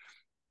plants.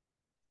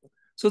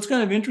 So it's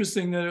kind of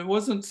interesting that it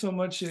wasn't so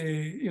much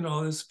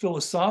this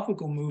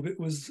philosophical move. It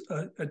was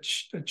a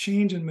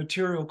change in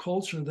material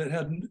culture that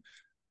hadn't,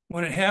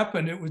 when it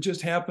happened, it would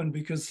just happen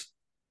because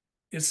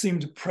it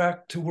seemed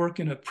to work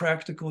in a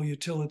practical,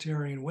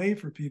 utilitarian way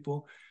for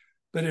people.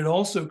 But it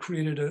also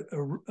created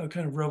a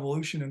kind of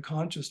revolution in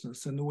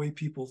consciousness and the way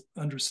people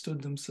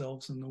understood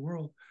themselves in the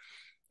world.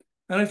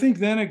 And I think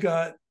then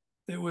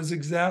it was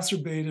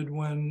exacerbated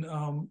when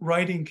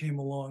writing came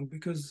along,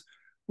 because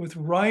with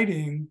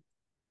writing,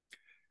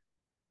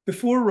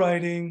 before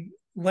writing,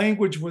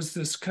 language was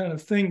this kind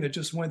of thing that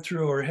just went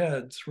through our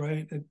heads,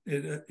 right?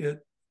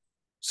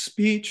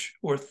 Speech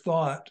or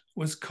thought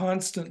was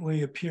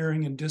constantly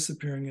appearing and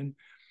disappearing. And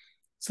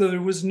so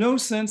there was no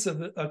sense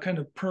of a kind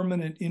of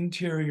permanent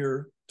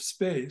interior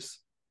space.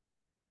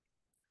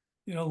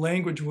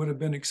 Language would have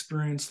been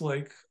experienced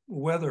like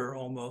weather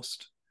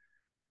almost.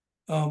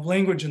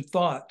 Language and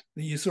thought,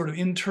 the sort of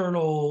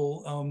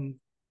internal,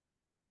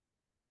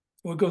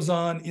 what goes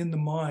on in the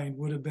mind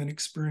would have been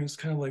experienced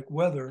kind of like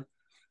weather.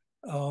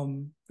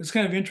 It's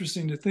kind of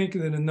interesting to think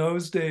that in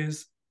those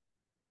days,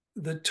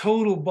 the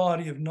total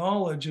body of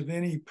knowledge of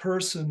any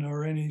person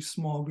or any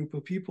small group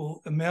of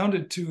people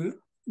amounted to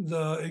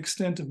the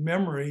extent of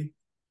memory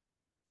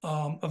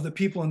of the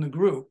people in the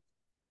group.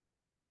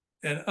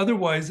 And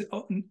otherwise,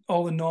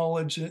 all the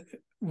knowledge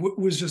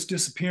was just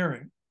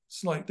disappearing.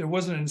 It's like there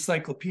wasn't an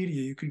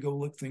encyclopedia. You could go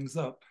look things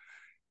up.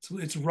 So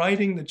it's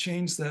writing that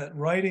changed that.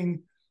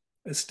 Writing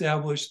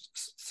established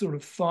sort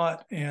of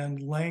thought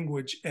and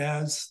language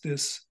as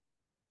this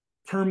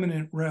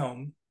permanent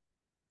realm.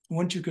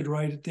 Once you could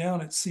write it down,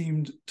 it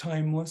seemed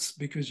timeless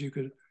because you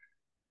could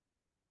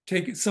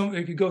take it,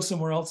 it could go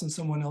somewhere else and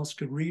someone else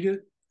could read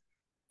it.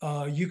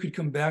 You could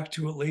come back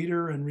to it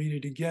later and read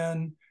it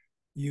again.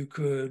 You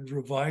could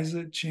revise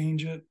it,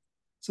 change it.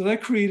 So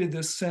that created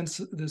this sense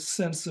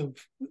of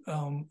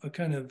a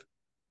kind of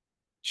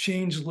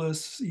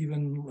changeless,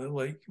 even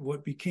like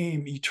what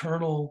became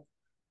eternal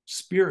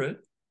spirit.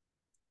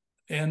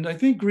 And I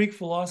think Greek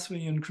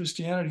philosophy and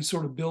Christianity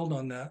sort of build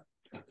on that.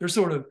 They're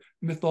sort of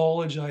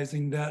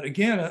mythologizing that.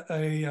 Again,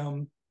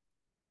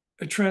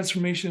 a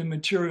transformation in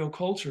material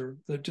culture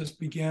that just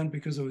began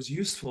because it was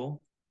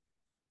useful,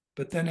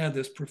 but then had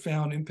this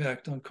profound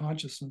impact on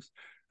consciousness.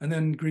 And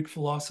then Greek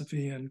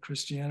philosophy and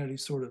Christianity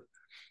sort of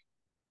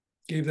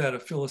gave that a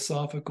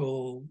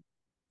philosophical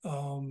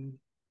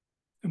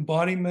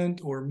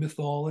embodiment or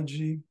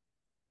mythology.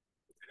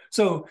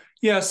 So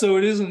yeah, so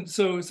it isn't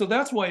so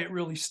that's why it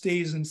really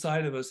stays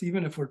inside of us,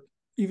 even if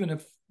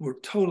we're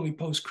totally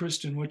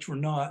post-Christian, which we're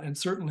not, and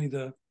certainly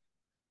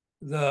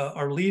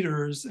our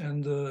leaders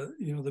and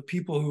the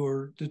people who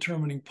are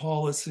determining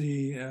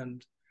policy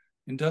and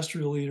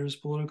industrial leaders,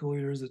 political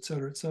leaders, et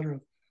cetera,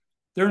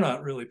 they're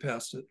not really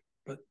past it.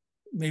 But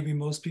maybe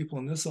most people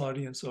in this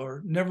audience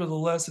are.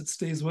 Nevertheless, it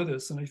stays with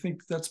us, and I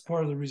think that's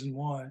part of the reason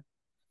why.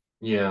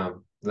 Yeah,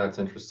 that's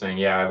interesting.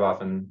 Yeah, I've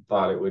often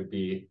thought it would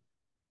be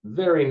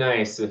very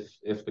nice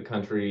if the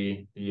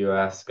country, the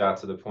US, got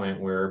to the point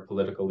where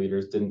political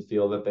leaders didn't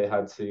feel that they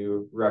had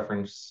to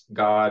reference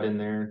God in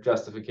their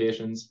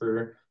justifications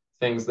for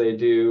things they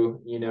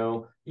do,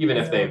 even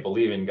if they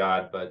believe in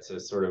God, but to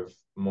sort of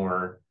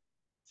more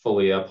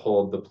fully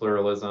uphold the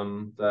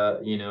pluralism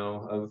that,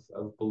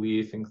 of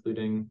belief,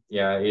 including,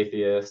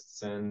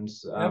 atheists and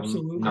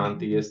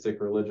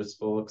non-theistic religious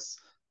folks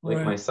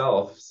like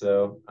myself.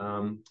 So,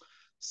 on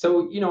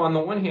the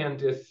one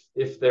hand,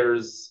 if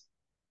there's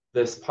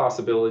this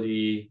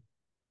possibility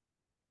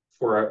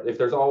if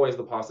there's always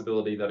the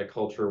possibility that a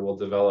culture will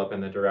develop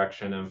in the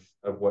direction of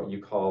what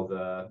you call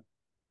the,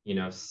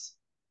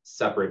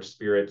 separate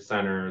spirit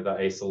center, the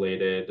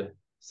isolated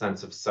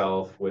sense of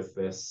self with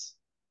this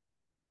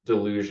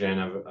delusion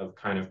of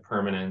kind of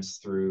permanence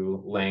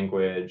through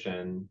language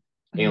and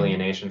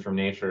alienation from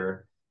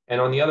nature. And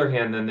on the other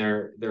hand, then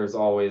there's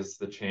always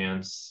the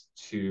chance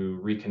to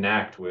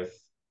reconnect with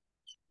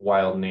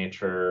wild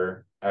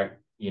nature,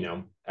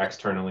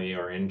 externally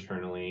or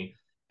internally.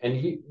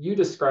 And you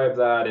describe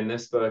that in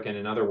this book and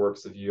in other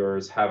works of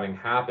yours having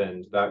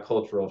happened, that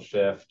cultural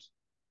shift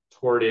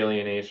toward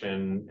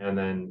alienation and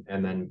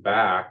then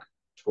back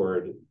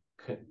toward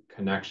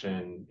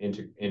connection,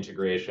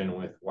 integration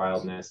with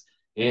wildness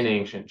in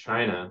ancient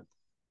China.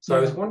 So I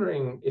was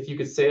wondering if you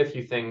could say a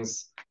few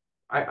things.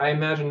 I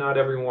imagine not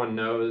everyone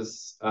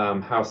knows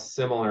how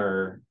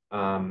similar,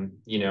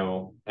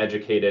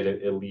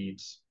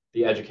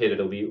 the educated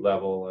elite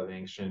level of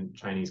ancient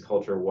Chinese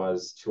culture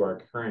was to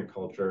our current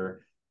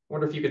culture. I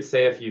wonder if you could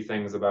say a few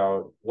things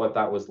about what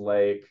that was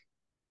like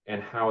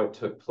and how it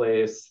took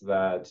place,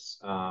 that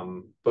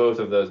both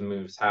of those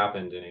moves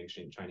happened in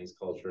ancient Chinese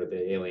culture,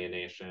 the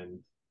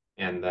alienation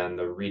and then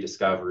the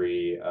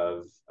rediscovery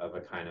of a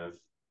kind of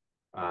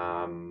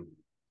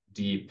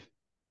deep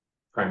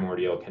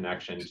primordial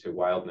connection to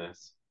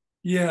wildness.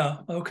 Yeah,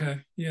 okay.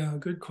 Yeah,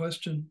 good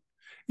question.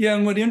 Yeah,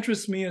 and what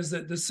interests me is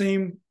that the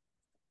same,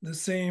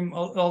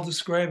 I'll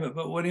describe it,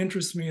 but what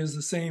interests me is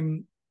the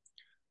same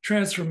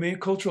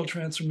cultural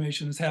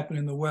transformation has happened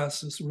in the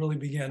West. This really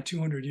began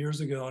 200 years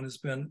ago and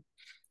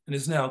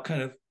is now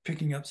kind of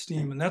picking up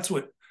steam. And that's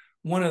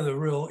one of the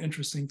real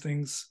interesting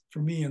things for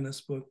me in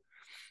this book.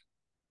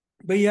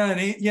 But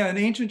in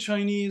ancient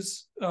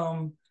Chinese,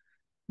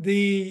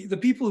 the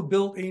people who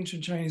built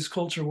ancient Chinese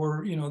culture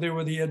were, they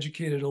were the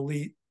educated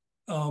elite.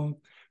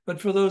 But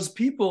for those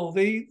people,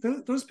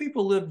 those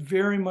people lived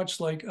very much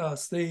like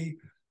us. They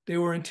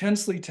were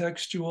intensely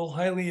textual,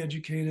 highly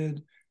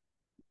educated,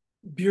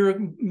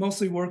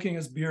 mostly working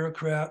as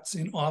bureaucrats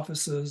in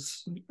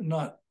offices,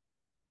 not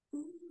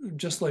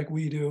just like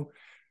we do.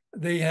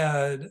 They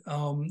had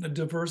a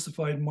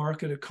diversified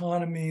market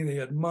economy. They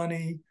had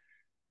money,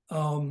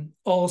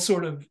 all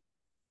sort of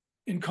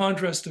in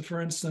contrast to, for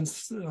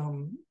instance,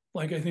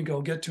 like I think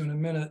I'll get to in a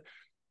minute,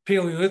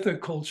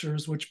 Paleolithic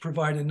cultures, which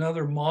provide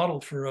another model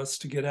for us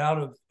to get out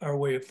of our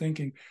way of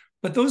thinking.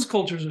 But those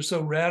cultures are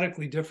so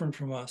radically different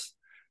from us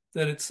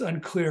that it's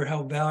unclear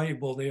how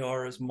valuable they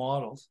are as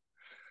models.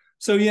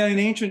 So yeah, in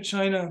ancient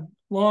China,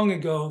 long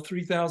ago,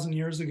 3,000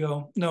 years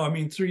ago, no, I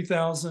mean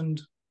 3,000,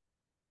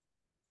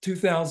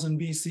 2000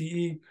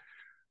 BCE,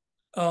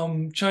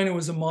 China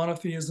was a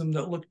monotheism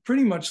that looked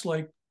pretty much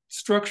like,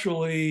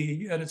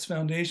 structurally at its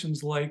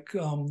foundations, like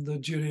the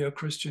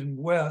Judeo-Christian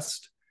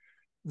West.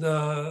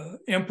 The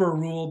emperor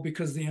ruled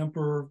because the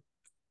emperor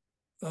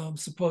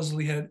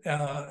supposedly had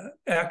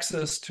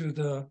access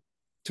to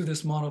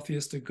this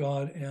monotheistic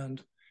God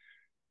and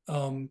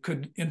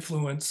could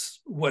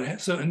influence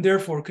and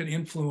therefore could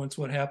influence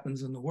what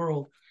happens in the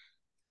world.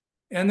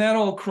 And that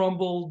all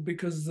crumbled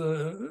because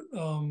the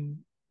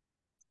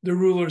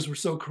rulers were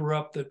so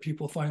corrupt that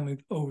people finally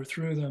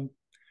overthrew them.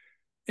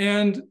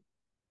 And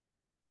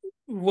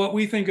what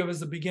we think of as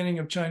the beginning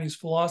of Chinese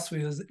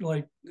philosophy is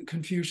like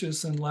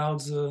Confucius and Lao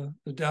Tzu,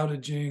 the Tao Te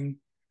Ching,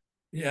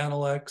 the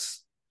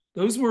Analects.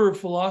 Those were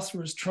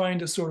philosophers trying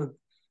to sort of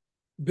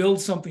build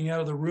something out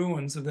of the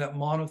ruins of that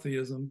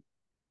monotheism.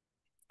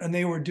 And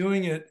they were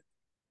doing it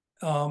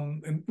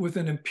with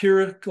an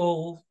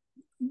empirical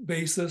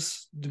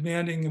basis,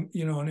 demanding,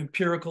 an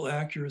empirical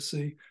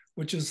accuracy,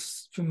 which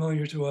is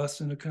familiar to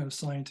us in a kind of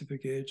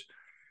scientific age.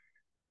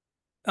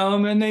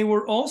 And they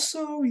were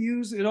also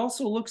it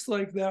also looks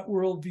like that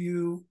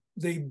worldview,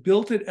 they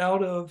built it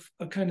out of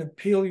a kind of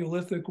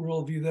Paleolithic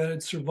worldview that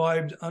had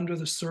survived under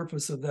the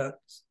surface of that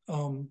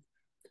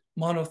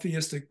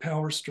monotheistic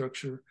power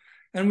structure.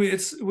 And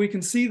we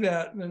can see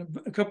that in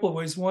a couple of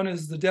ways. One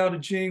is the Tao Te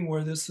Ching,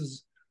 where this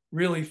is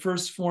really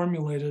first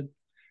formulated,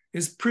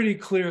 is pretty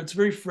clear. It's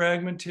very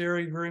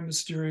fragmentary, very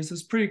mysterious.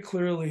 It's pretty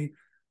clearly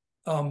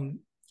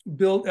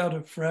built out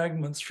of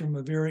fragments from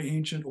a very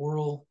ancient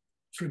oral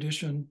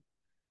tradition.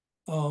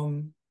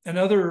 The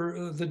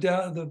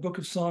Book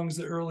of Songs,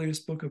 the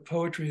earliest book of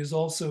poetry, is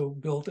also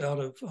built out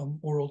of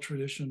oral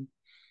tradition.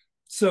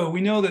 So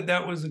we know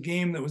that was a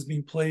game that was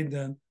being played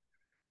then.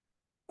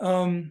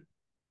 So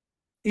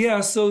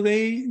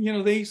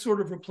they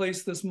sort of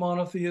replaced this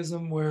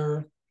monotheism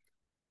where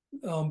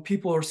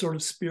people are sort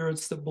of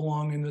spirits that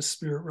belong in this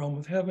spirit realm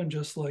of heaven,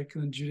 just like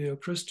in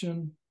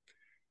Judeo-Christian,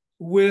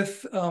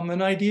 with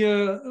an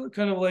idea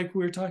kind of like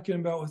we were talking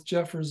about with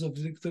Jeffers of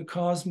the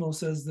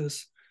cosmos as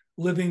this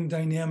living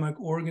dynamic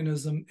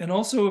organism, and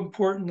also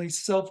importantly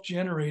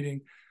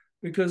self-generating,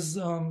 because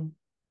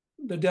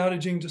the Tao Te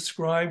Ching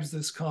describes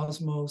this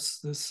cosmos,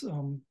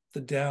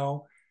 the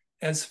Tao,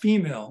 as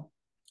female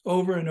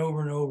over and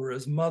over and over,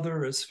 as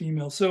mother, as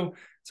female. So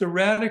it's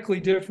radically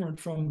different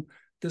from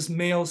this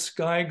male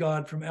sky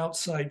god from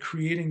outside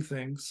creating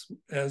things,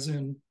 as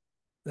in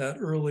that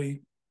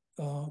early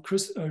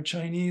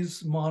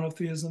Chinese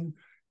monotheism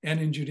and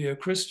in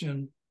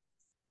Judeo-Christian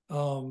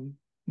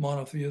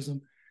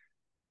monotheism.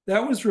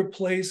 That was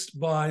replaced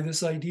by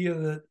this idea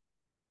that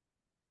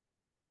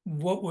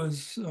what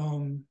was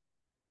the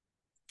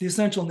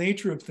essential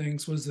nature of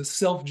things was a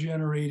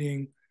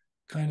self-generating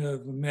kind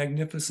of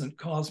magnificent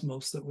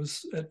cosmos that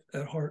was at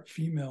heart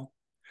female.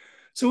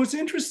 So it's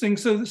interesting.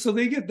 So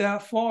they get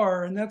that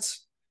far, and that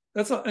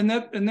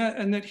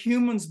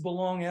humans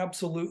belong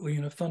absolutely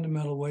in a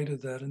fundamental way to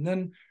that. And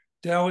then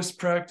Taoist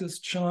practice,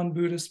 Chan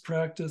Buddhist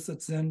practice,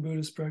 that's Zen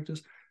Buddhist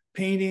practice,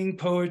 painting,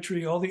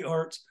 poetry, all the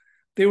arts,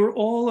 they were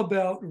all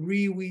about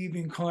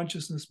reweaving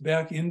consciousness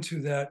back into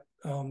the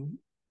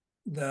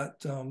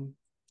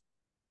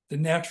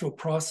natural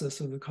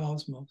process of the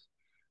cosmos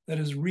that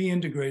is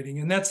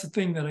reintegrating. And that's the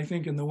thing that I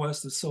think in the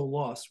West is so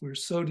lost. We're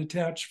so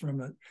detached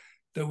from it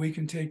that we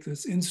can take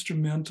this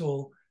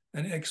instrumental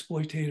and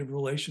exploitative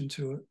relation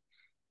to it.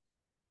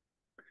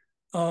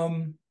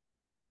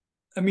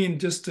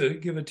 Just to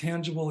give a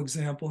tangible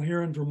example,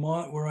 here in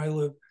Vermont, where I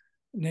live,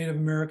 Native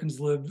Americans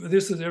lived,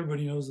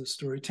 everybody knows this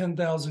story,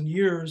 10,000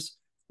 years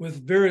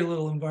with very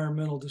little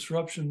environmental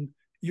disruption.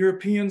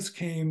 Europeans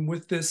came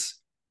with this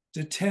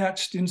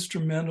detached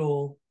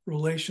instrumental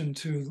relation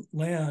to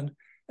land,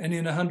 and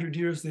in 100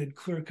 years, they'd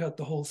clear cut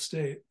the whole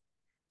state.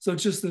 So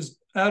it's just this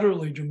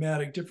utterly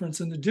dramatic difference.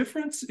 And the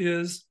difference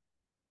is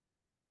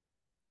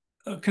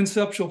a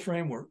conceptual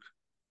framework.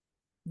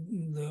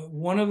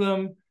 One of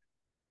them,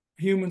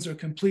 humans are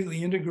completely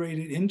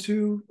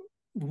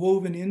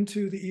woven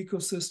into the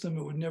ecosystem.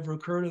 It would never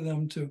occur to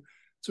them to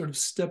sort of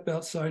step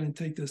outside and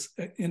take this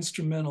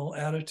instrumental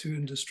attitude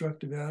and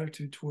destructive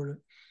attitude toward it.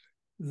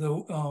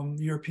 The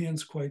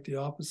Europeans quite the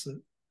opposite.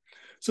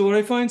 So what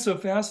I find so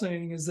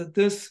fascinating is that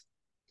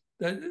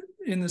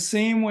in the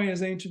same way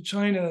as ancient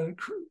China,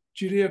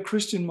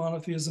 Judeo-Christian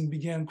monotheism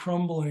began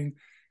crumbling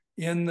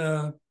in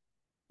the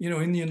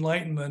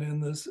Enlightenment in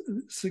the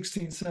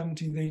 16th,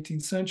 17th,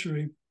 18th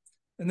century.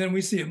 And then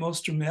we see it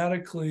most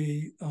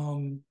dramatically.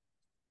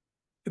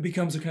 It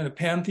becomes a kind of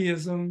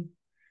pantheism.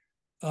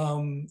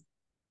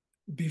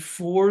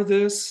 Before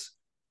this,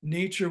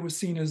 nature was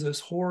seen as this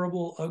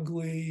horrible,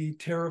 ugly,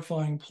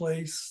 terrifying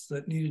place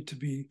that needed to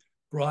be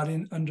brought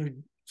in under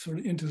sort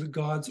of into the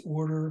God's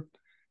order.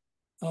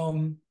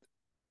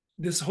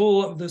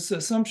 This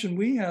assumption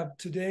we have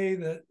today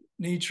that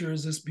nature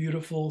is this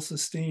beautiful,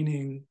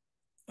 sustaining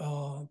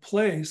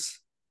place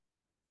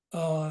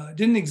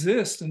didn't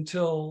exist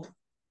until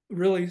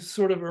really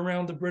sort of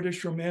around the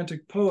British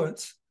Romantic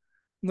poets.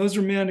 And those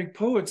Romantic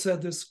poets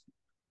had this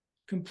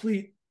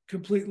completely,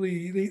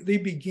 they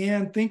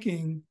began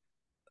thinking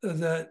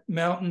that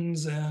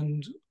mountains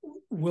and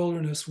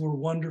wilderness were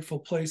wonderful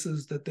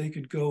places that they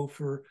could go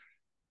for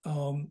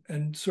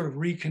and sort of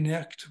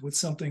reconnect with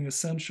something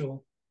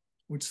essential,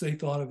 which they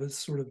thought of as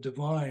sort of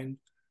divine.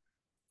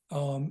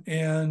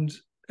 And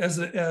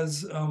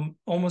as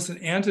almost an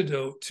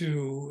antidote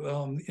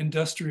to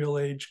industrial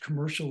age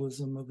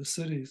commercialism of the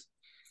cities.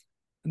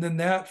 And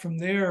then from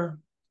there,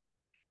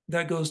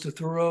 that goes to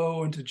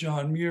Thoreau and to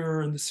John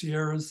Muir and the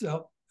Sierras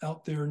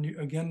out there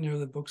again near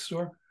the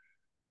bookstore.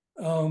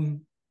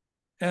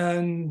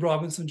 And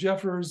Robinson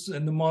Jeffers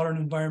and the modern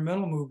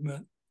environmental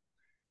movement.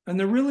 And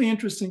the really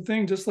interesting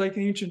thing, just like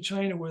ancient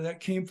China, where that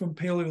came from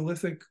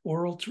Paleolithic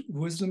oral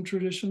wisdom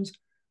traditions,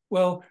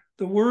 well,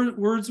 the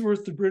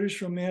Wordsworth, the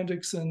British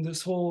Romantics, and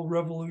this whole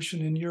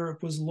revolution in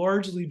Europe was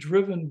largely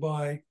driven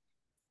by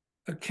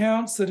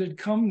accounts that had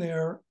come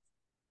there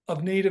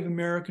of Native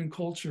American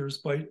cultures,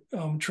 by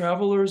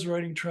travelers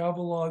writing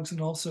travelogues, and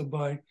also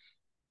by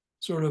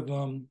sort of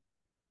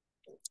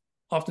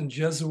often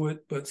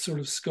Jesuit, but sort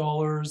of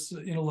scholars,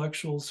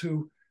 intellectuals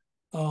who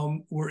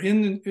were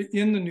in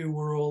the New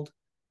World,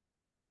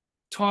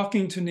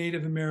 talking to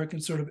Native American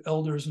sort of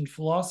elders and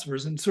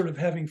philosophers and sort of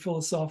having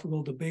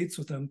philosophical debates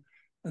with them.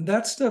 And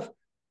that stuff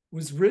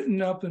was written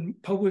up and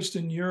published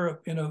in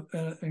Europe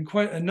in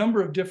quite a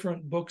number of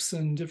different books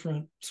and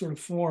different sort of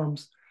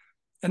forms.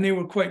 And they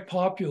were quite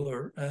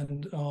popular.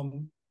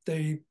 And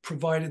they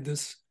provided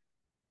this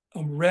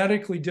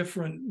radically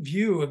different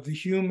view of the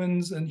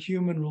humans and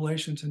human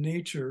relation to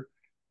nature.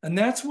 And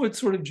that's what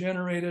sort of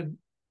generated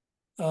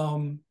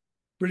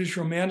British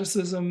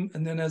Romanticism.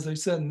 And then, as I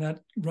said, and that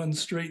runs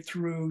straight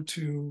through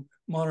to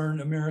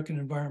modern American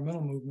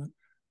environmental movement.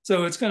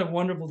 So it's kind of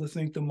wonderful to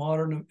think the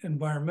modern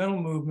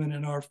environmental movement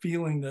and our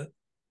feeling that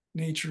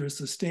nature is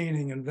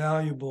sustaining and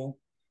valuable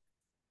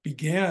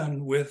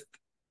began with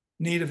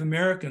Native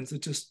Americans.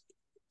 It just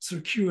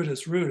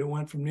circuitous route. It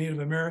went from Native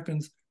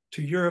Americans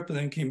to Europe and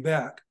then came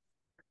back.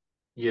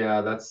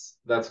 Yeah,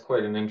 that's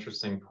quite an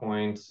interesting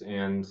point.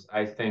 And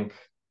I think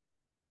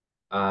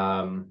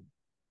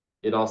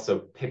it also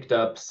picked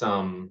up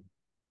some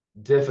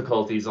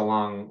difficulties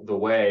along the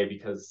way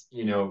because,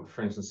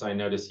 for instance, I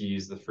noticed you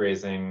use the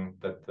phrasing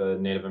that the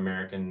Native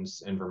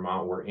Americans in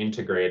Vermont were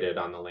integrated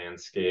on the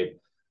landscape,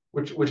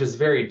 which is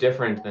very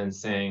different than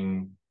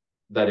saying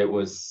that it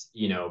was,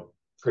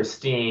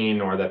 pristine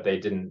or that they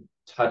didn't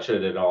touch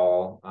it at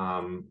all.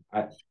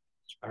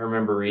 I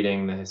remember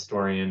reading the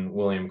historian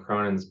William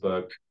Cronin's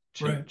book,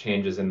 Right.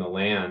 Changes in the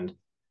Land,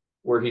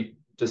 where he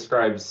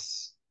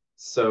describes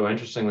so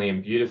interestingly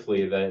and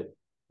beautifully that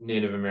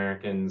Native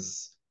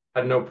Americans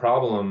had no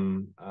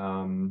problem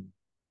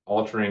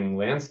altering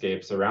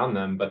landscapes around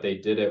them, but they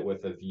did it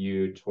with a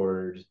view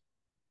toward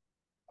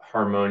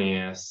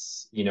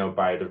harmonious,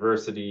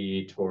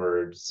 biodiversity,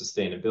 toward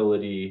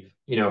sustainability.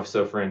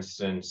 So for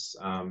instance,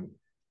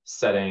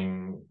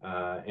 setting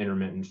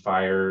intermittent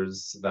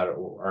fires that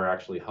are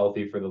actually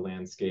healthy for the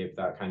landscape,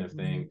 that kind of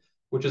thing,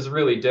 which is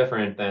really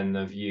different than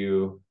the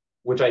view,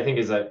 which I think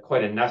is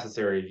quite a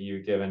necessary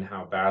view given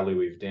how badly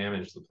we've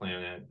damaged the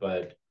planet,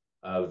 but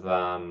of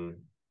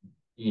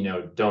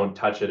don't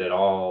touch it at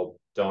all,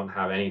 don't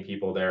have any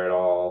people there at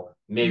all.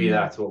 Maybe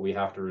that's what we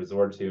have to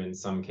resort to in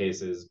some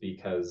cases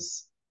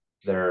because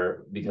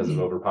of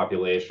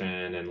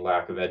overpopulation and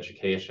lack of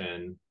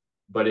education.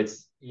 But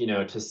it's,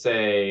 to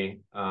say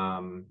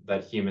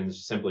that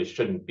humans simply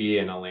shouldn't be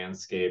in a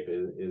landscape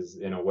is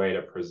in a way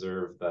to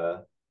preserve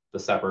the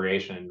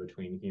separation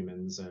between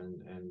humans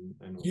and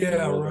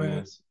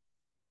wilderness.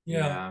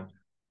 Right.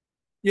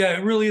 Yeah,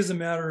 it really is a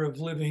matter of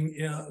living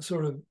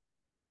sort of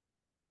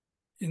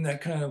in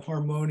that kind of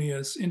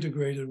harmonious,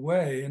 integrated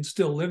way and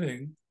still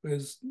living.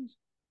 Because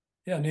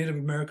Native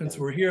Americans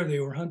were here, they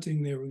were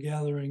hunting, they were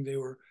gathering, they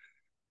were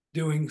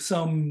doing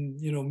some,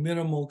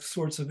 minimal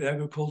sorts of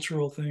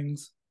agricultural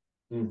things.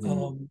 And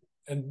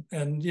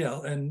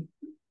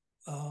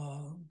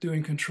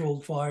doing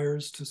controlled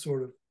fires to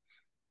sort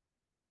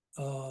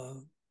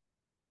of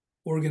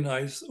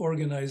organize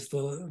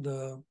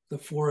the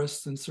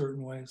forests in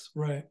certain ways.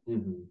 Right.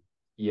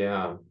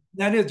 Yeah.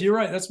 You're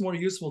right. That's more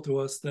useful to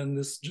us than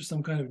this just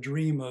some kind of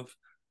dream of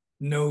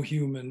no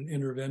human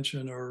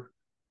intervention or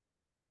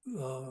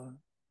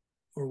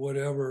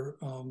whatever.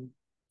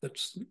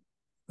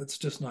 That's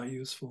just not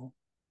useful.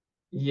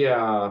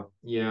 Yeah.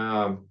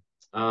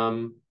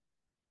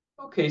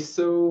 Okay,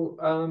 so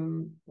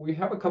we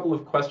have a couple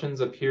of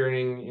questions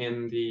appearing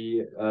in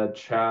the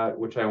chat,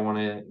 which I want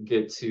to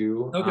get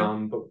to.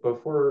 Okay. But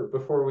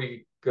before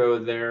we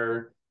go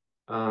there,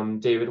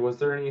 David, was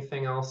there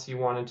anything else you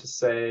wanted to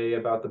say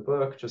about the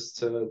book, just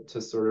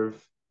to sort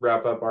of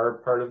wrap up our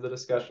part of the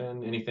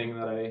discussion? Anything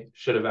that I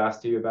should have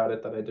asked you about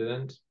it that I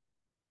didn't?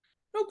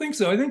 I don't think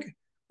so. I think,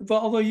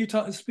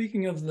 although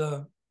speaking of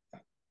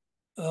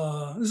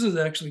this is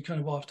actually kind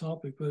of off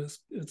topic, but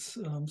it's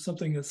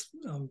something that's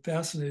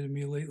fascinated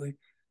me lately,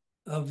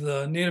 of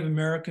the Native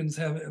Americans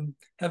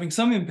having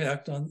some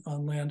impact on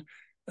land.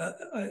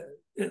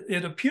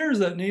 It appears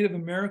that Native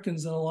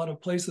Americans in a lot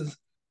of places,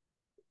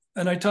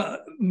 and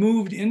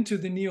moved into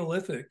the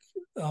Neolithic,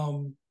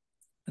 and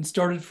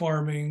started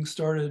farming,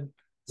 started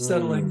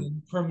settling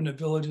in permanent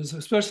villages,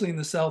 especially in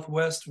the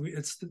Southwest.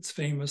 It's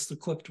famous, the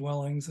cliff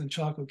dwellings and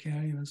Chaco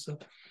Canyon and stuff.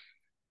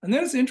 And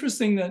then it's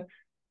interesting that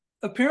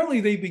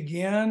apparently they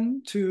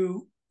began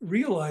to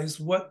realize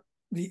what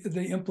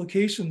the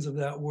implications of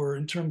that were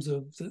in terms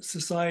of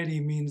society.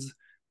 Means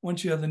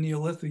once you have the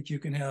Neolithic, you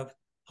can have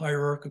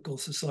hierarchical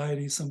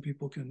society. Some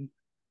people can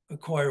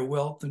acquire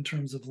wealth in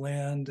terms of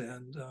land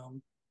and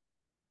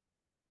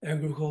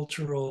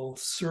agricultural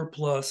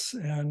surplus,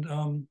 and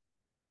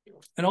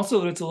also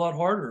that it's a lot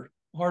harder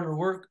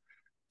work.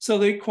 So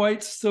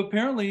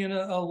apparently in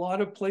a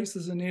lot of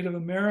places in Native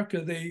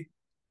America, they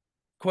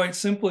quite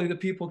simply, the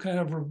people kind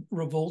of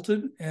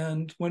revolted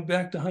and went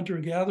back to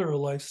hunter-gatherer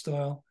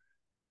lifestyle.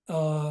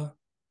 And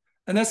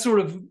that sort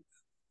of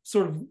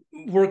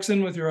works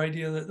in with your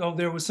idea that,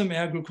 there was some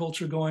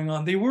agriculture going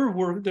on. They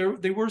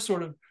were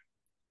sort of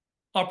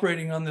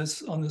operating on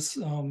this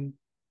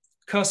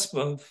cusp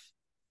of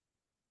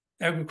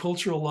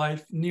agricultural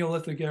life,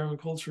 Neolithic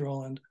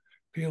agricultural and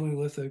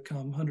Paleolithic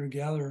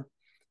hunter-gatherer,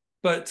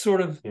 but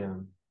sort of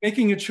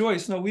making a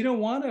choice. No, we don't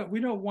want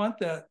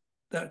that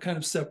kind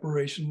of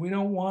separation. We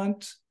don't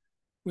want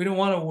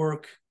to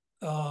work,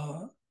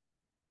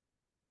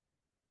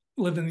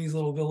 live in these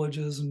little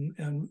villages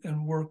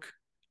and work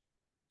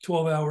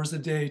 12 hours a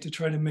day to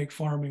try to make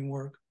farming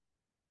work.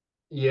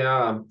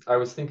 Yeah, I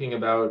was thinking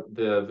about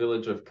the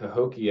village of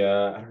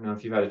Cahokia. I don't know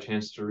if you've had a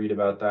chance to read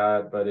about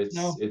that, but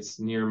it's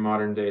near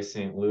modern day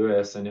St.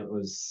 Louis, and it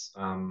was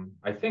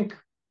I think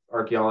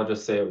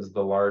archaeologists say it was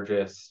the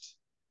largest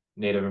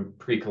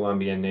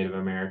pre-Columbian Native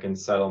American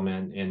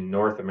settlement in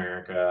North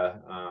America.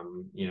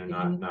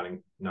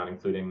 Not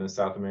including the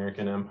South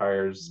American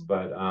empires,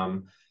 but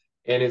and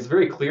it's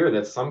very clear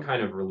that some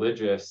kind of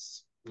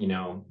religious,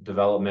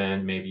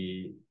 development,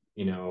 maybe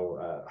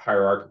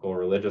hierarchical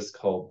religious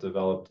cult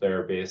developed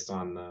there based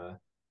on the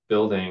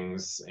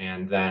buildings,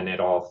 and then it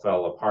all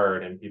fell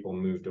apart and people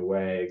moved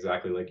away,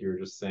 exactly like you were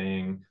just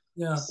saying.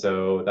 Yeah.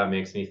 So that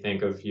makes me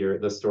think of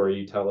the story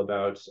you tell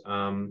about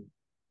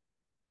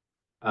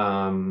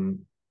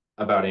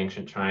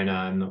ancient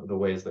China and the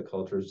ways that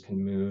cultures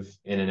can move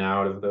in and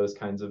out of those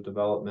kinds of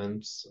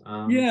developments.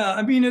 Yeah,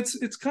 I mean,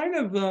 it's kind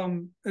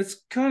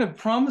of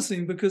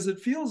promising, because it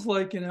feels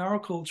like in our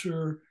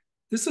culture,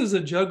 this is a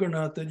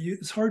juggernaut that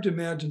it's hard to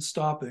imagine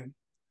stopping,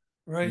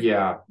 right?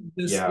 Yeah.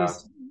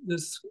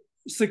 This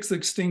sixth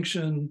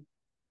extinction,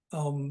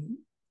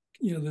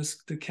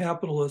 the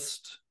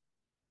capitalist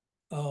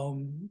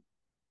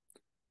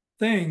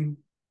thing,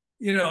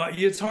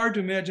 it's hard to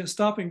imagine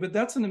stopping. But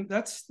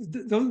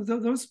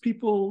those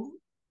people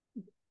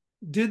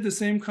did the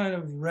same kind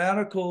of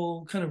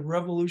radical, kind of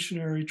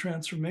revolutionary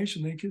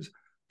transformation. They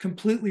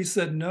completely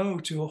said no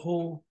to a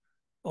whole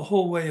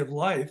way of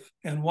life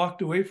and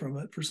walked away from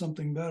it for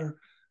something better.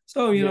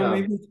 So,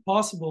 maybe it's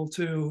possible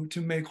to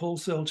make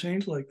wholesale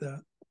change like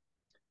that.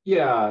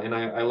 Yeah, and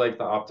I like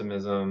the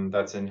optimism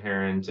that's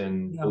inherent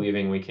in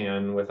believing we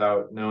can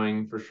without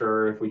knowing for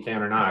sure if we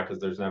can or not,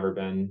 because there's never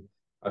been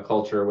a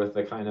culture with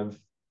the kind of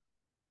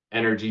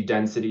energy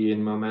density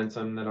and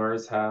momentum that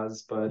ours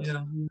has. But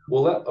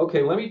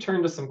let me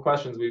turn to some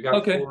questions. We've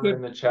got 4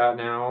 in the chat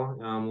now.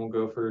 We'll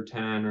go for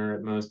 10 or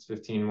at most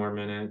 15 more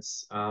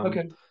minutes.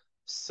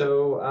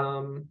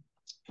 So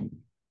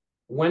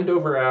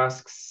Wendover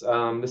asks,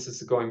 this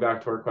is going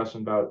back to our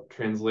question about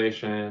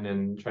translation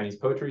and Chinese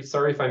poetry.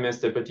 Sorry if I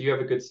missed it, but do you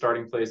have a good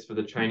starting place for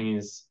the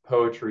Chinese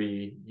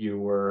poetry you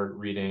were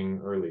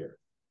reading earlier?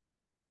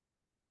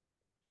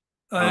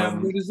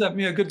 What does that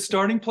mean, a good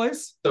starting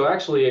place? So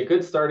actually, a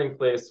good starting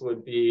place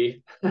would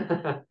be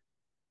the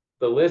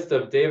list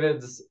of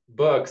David's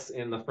books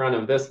in the front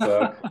of this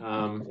book.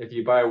 If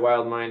you buy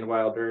Wild Mind,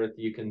 Wild Earth,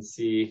 you can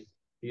see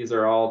these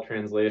are all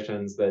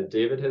translations that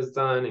David has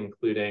done,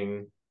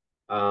 including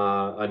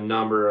a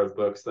number of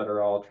books that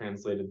are all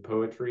translated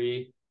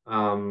poetry.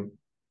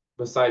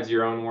 Besides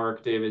your own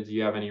work, David, do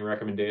you have any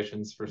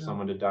recommendations for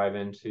someone to dive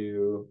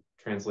into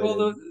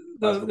translated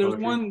classical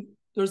poetry?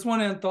 There's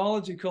one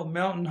anthology called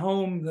Mountain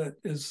Home that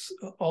is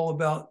all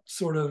about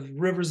sort of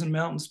rivers and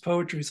mountains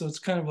poetry. So it's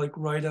kind of like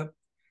right up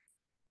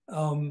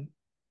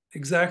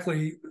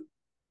exactly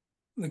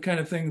the kind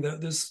of thing that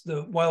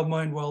the Wild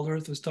Mind, Wild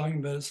Earth was talking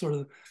about. It's sort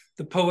of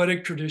the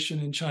poetic tradition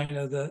in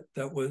China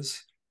that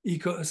was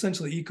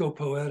essentially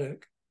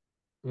eco-poetic.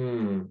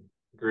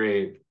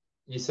 Great.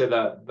 You said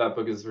that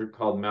book is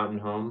called Mountain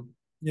Home?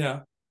 Yeah.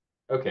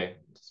 Okay,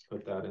 just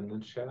put that in the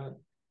chat.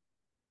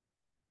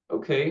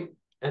 Okay.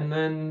 And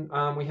then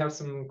we have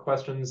some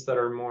questions that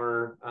are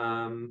more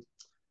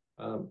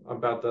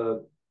about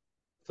the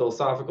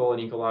philosophical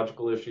and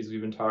ecological issues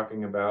we've been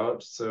talking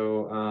about.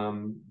 So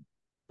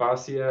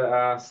Basia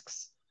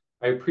asks,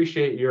 I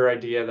appreciate your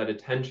idea that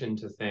attention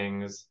to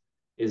things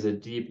is a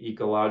deep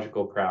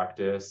ecological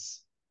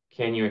practice.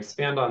 Can you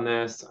expand on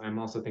this? I'm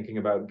also thinking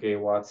about Gay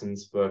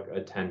Watson's book,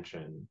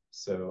 Attention.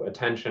 So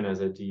attention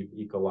as a deep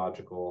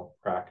ecological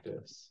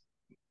practice.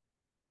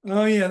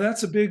 Oh yeah,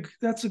 that's a big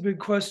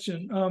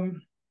question.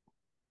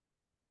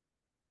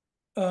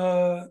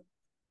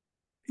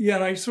 Yeah,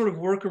 and I sort of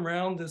work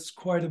around this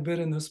quite a bit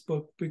in this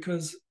book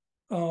because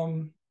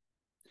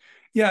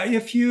yeah,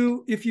 if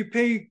you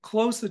pay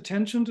close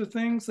attention to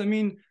things, I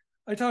mean,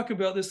 I talk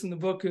about this in the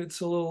book.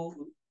 It's a little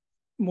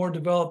more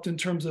developed in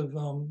terms of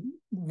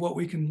what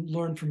we can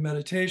learn from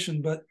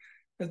meditation, but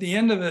at the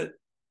end of it,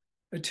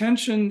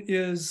 attention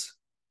is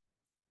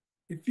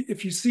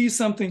if you see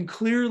something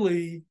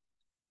clearly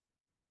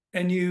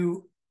and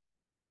you've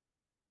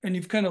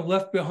kind of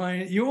left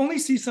behind, you only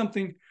see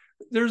something.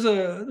 There's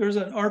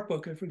an art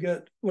book, I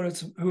forget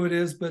who it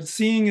is, but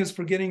seeing is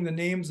forgetting the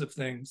names of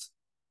things.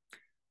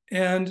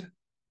 And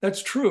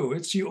that's true.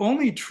 It's you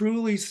only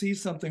truly see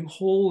something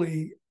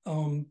wholly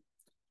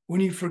when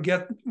you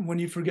forget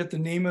the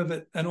name of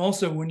it, and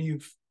also when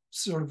you've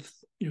sort of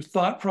your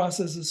thought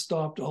process has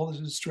stopped, all the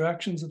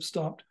distractions have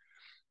stopped.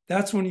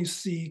 That's when you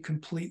see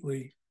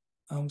completely,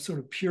 sort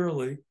of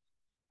purely.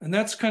 And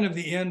that's kind of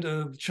the end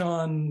of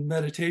Chan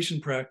meditation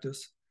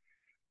practice.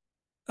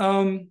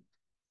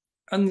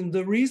 And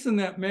the reason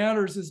that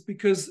matters is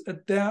because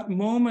at that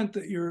moment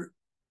that you're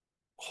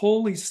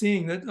wholly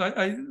seeing,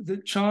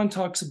 that Chan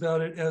talks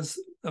about it as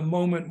a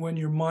moment when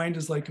your mind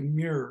is like a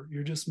mirror.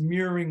 You're just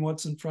mirroring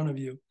what's in front of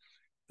you.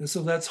 And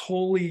so that's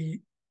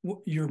wholly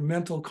your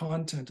mental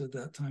content at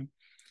that time.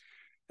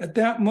 At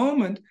that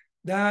moment,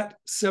 that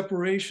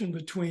separation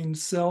between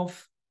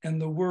self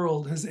and the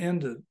world has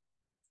ended.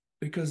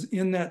 Because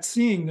in that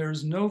seeing,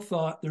 there's no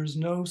thought, there's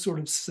no sort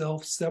of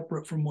self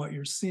separate from what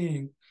you're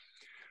seeing.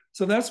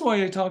 So that's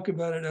why I talk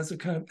about it as a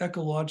kind of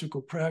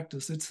ecological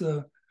practice. It's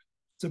a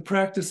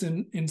practice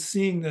in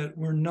seeing that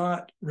we're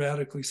not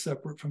radically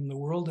separate from the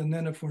world. And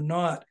then if we're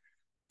not,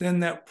 then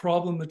that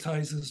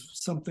problematizes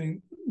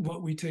something,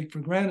 what we take for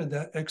granted,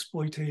 that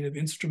exploitative,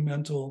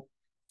 instrumental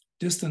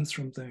distance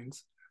from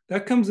things.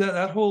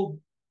 That whole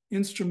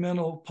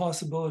instrumental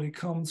possibility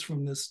comes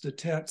from this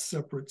detached,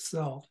 separate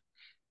self.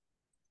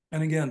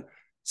 And again,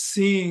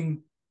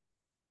 seeing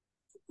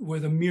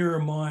with a mirror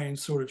mind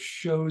sort of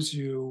shows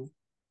you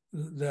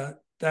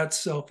that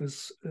self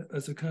is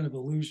as a kind of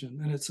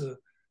illusion, and it's a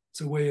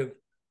way of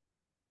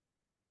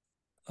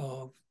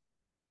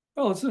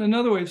well, it's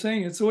another way of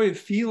saying it's a way of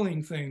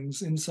feeling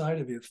things inside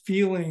of you,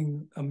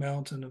 feeling a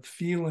mountain, of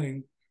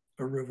feeling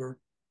a river,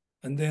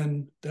 and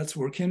then that's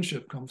where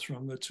kinship comes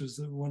from, which was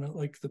the one,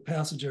 like the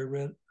passage I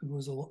read, it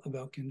was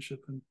about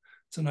kinship, and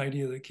it's an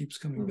idea that keeps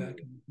coming back.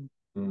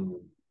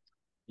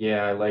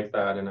 Yeah, I like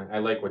that. And I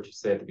like what you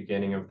say at the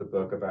beginning of the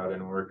book about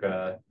an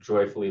orca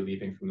joyfully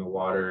leaping from the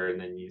water. And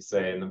then you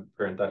say in the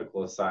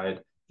parenthetical aside,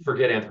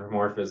 forget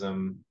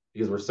anthropomorphism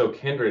because we're so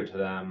kindred to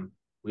them.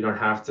 We don't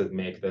have to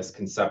make this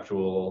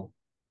conceptual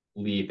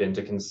leap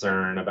into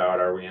concern about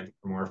are we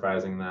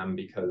anthropomorphizing them,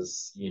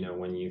 because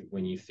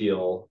when you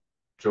feel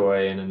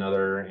joy in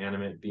another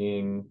animate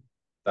being,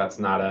 that's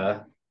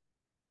not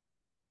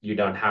you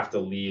don't have to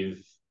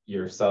leave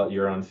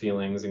your own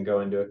feelings and go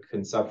into a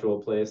conceptual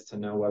place to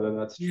know whether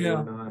that's true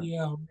or not.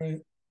 Yeah, right.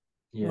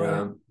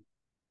 Yeah.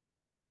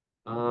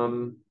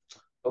 Right.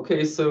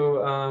 Okay,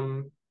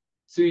 so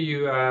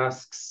Suyu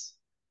asks,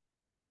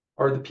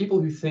 are the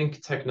people who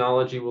think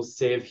technology will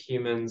save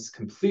humans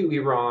completely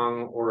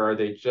wrong, or are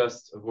they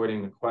just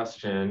avoiding the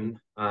question?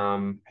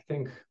 I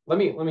think let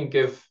me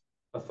give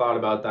a thought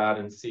about that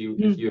and see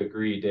if you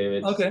agree,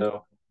 David. Okay.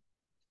 So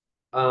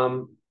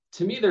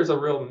to me, there's a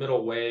real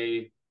middle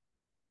way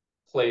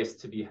place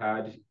to be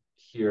had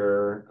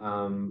here.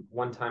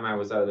 One time I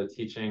was at a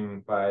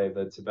teaching by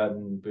the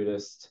Tibetan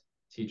Buddhist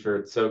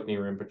teacher Tsoknyi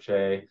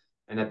Rinpoche,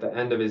 and at the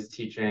end of his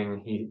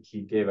teaching,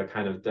 he gave a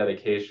kind of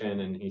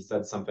dedication, and he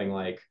said something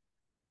like,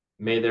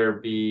 "May there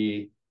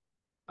be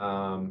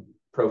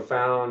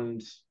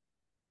profound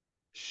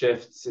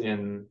shifts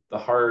in the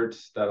heart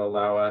that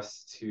allow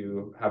us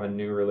to have a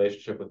new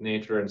relationship with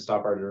nature and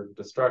stop our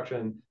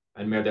destruction,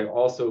 and may there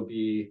also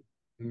be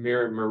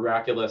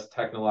miraculous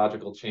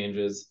technological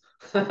changes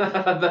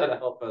that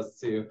help us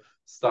to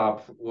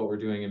stop what we're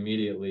doing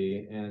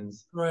immediately." And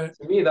right.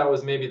 to me, that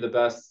was maybe the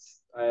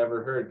best I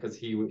ever heard, because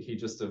he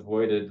just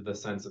avoided the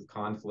sense of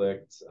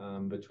conflict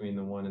between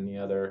the one and the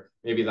other.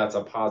 Maybe that's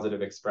a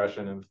positive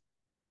expression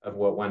of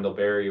what Wendell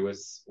Berry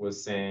was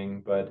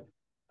saying, but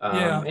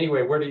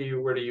anyway, where do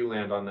you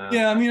land on that?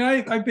 Yeah, I mean,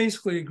 I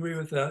basically agree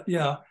with that.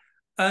 Yeah.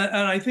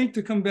 And I think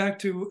to come back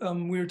to,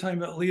 we were talking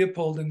about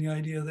Leopold and the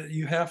idea that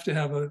you have to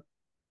have a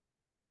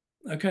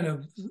kind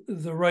of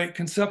the right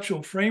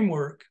conceptual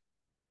framework.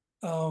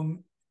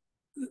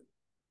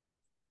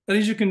 That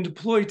is, you can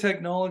deploy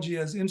technology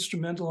as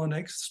instrumental and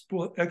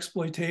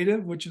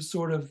exploitative, which is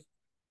sort of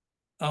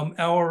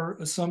our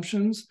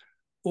assumptions,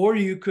 or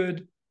you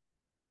could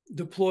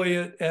deploy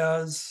it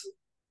as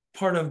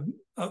part of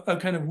a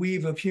kind of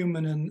weave of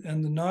human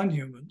and the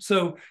non-human.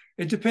 So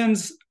it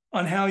depends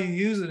on how you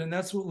use it, and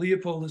that's what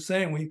Leopold is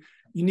saying.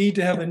 You need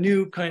to have a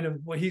new kind of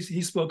what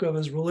he spoke of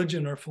as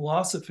religion or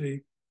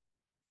philosophy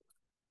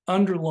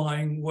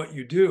underlying what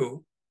you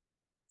do,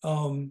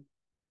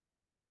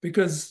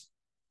 because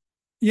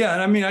yeah,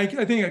 and I mean, I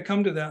think I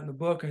come to that in the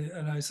book,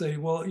 and I say,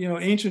 well,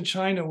 ancient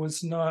China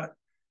was not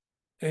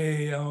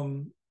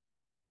an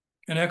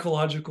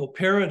ecological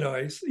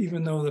paradise,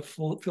 even though the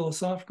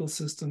philosophical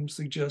system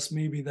suggests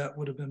maybe that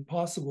would have been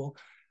possible.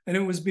 And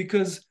it was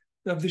because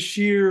of the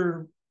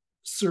sheer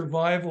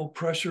survival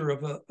pressure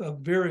of a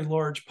very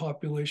large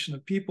population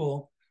of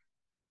people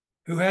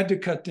who had to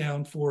cut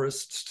down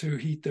forests to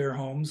heat their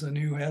homes and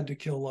who had to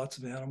kill lots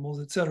of animals,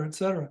 et cetera, et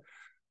cetera.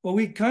 Well,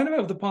 we kind of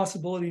have the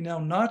possibility now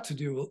not to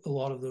do a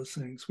lot of those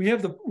things. We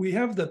have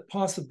the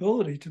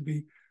possibility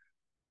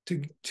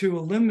to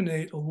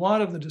eliminate a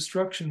lot of the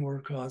destruction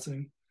we're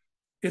causing.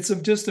 It's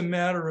just a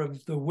matter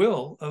of the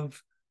will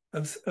of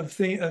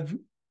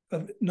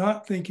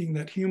not thinking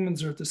that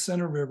humans are at the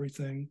center of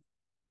everything,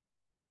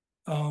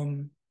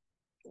 and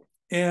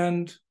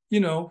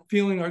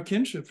feeling our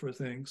kinship for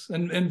things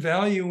and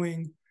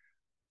valuing.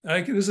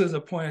 This is a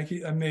point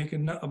I make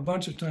a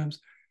bunch of times,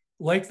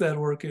 like that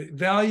work,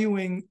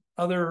 valuing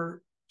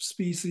other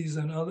species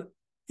and other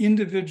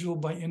individual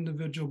by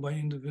individual by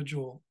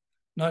individual,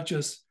 not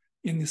just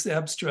in this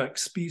abstract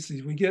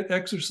species. We get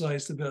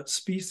exercised about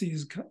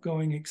species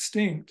going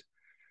extinct,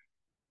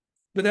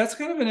 but that's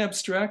kind of an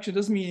abstraction. It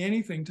doesn't mean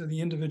anything to the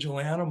individual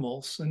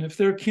animals. And if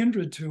they're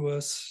kindred to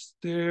us,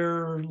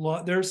 their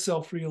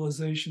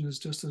self-realization is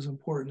just as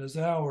important as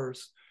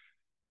ours.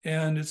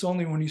 And it's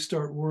only when you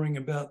start worrying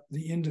about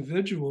the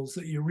individuals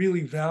that you're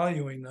really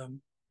valuing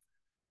them.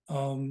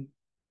 And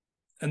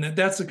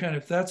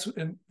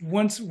and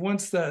once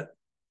that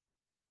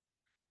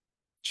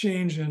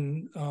change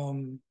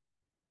in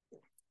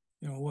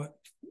what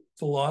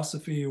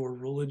philosophy or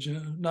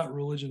religion, not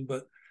religion,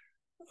 but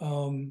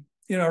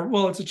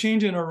it's a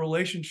change in our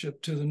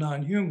relationship to the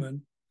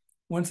non-human.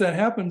 Once that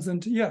happens, then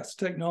yes,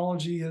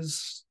 technology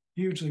is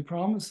hugely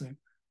promising.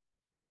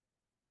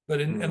 But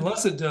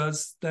unless it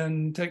does,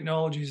 then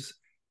technologies,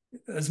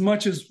 as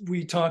much as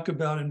we talk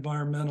about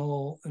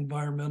environmental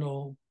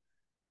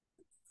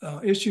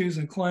issues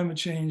and climate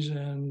change,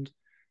 and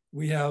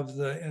we have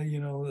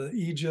the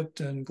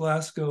Egypt and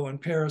Glasgow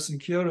and Paris and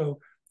Kyoto,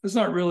 it's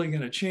not really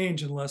going to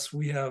change unless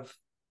we have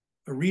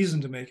a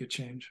reason to make a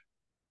change.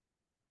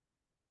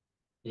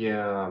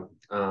 Yeah,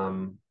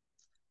 I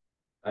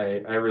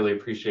really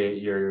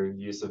appreciate your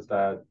use of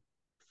that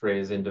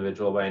phrase,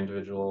 individual by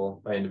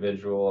individual by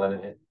individual,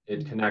 and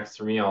it connects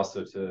for me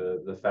also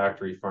to the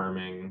factory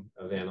farming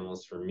of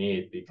animals for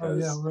meat,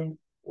 because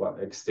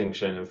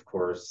extinction, of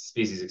course,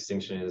 species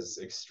extinction is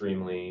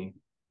extremely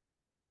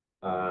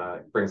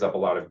brings up a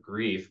lot of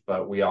grief,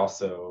 but we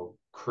also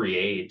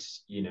create,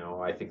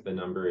 I think the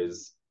number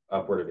is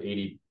upward of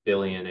 80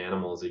 billion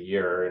animals a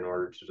year in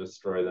order to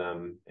destroy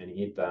them and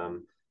eat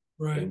them.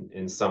 Right.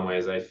 In some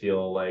ways, I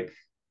feel like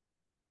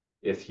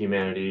if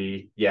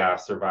humanity,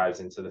 survives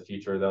into the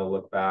future, they'll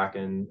look back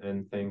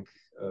and think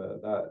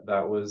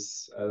that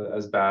was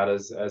as bad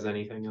as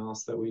anything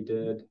else that we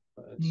did.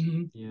 But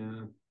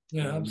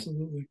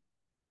absolutely.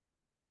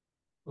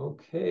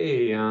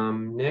 Okay,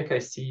 Nick, I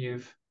see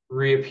you've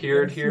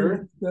reappeared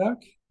here. Back.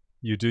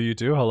 You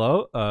do.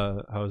 Hello.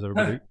 How's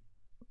everybody?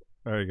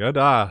 Very good.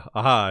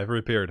 I've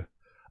reappeared.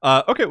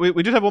 Okay,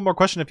 we did have one more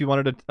question if you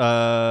wanted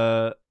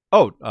to.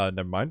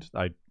 Never mind.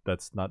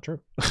 That's not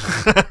true.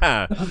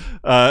 I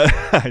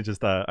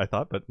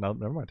thought, but no,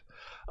 never mind.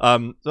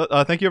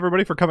 Thank you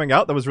everybody for coming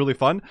out. That was really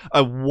fun.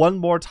 One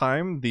more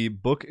time, the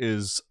book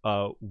is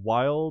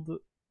Wild.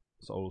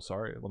 Oh,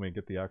 sorry. Let me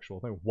get the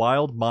actual thing.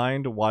 Wild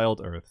Mind,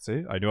 Wild Earth.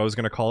 See, I knew I was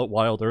going to call it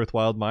Wild Earth,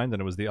 Wild Mind,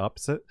 and it was the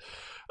opposite.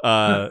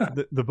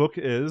 The book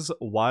is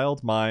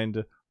Wild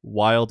Mind,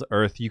 Wild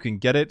Earth. You can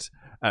get it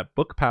at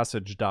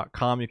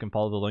bookpassage.com. You can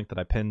follow the link that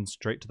I pinned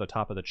straight to the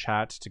top of the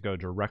chat to go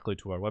directly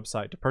to our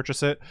website to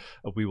purchase it.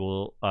 We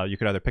will. You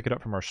can either pick it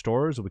up from our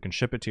stores, or we can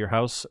ship it to your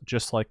house,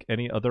 just like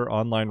any other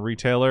online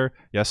retailer.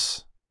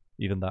 Yes,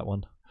 even that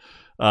one.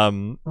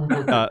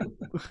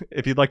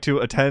 If you'd like to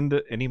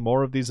attend any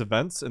more of these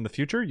events in the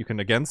future, you can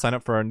again sign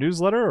up for our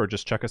newsletter or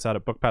just check us out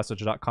at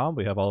bookpassage.com.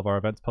 We have all of our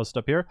events posted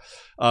up here.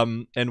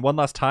 And one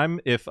last time,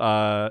 if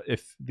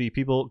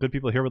the good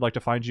people here would like to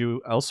find you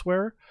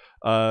elsewhere,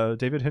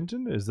 David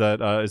Hinton, is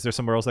there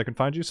somewhere else I can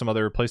find you? Some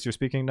other place you're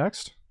speaking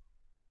next?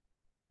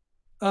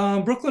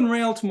 Brooklyn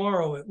Rail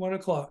tomorrow at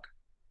 1:00.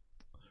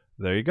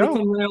 There you go.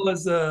 Brooklyn Rail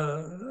is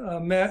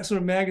a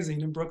sort of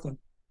magazine in Brooklyn.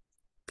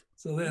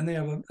 So then they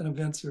have an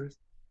event series.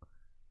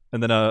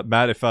 And then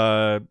Matt, if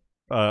I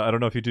don't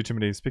know if you do too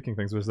many speaking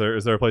things, is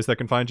there a place that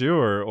can find you,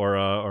 or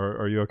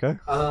are you okay?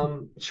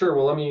 Sure.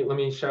 Well, let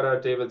me shout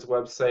out David's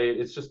website.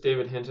 It's just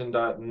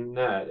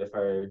davidhinton.net. Is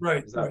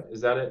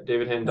that it?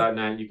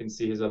 davidhinton.net. You can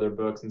see his other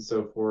books and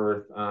so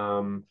forth.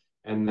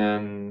 And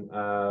then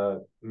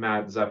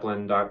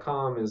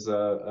mattzeppelin.com is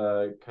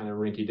a kind of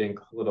rinky-dink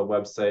little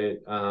website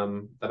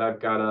that I've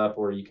got up,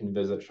 or you can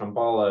visit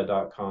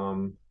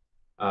shambhala.com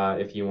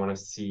if you want to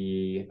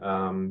see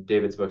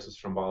David's books with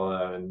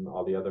Shambhala and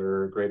all the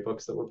other great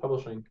books that we're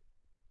publishing.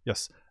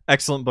 Yes,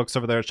 excellent books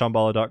over there at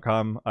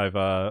shambhala.com. I've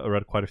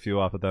read quite a few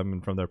off of them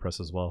and from their press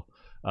as well.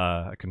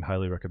 I can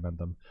highly recommend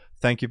them.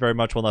 Thank you very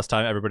much one last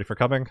time, everybody, for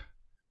coming.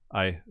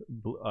 I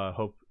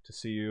hope to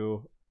see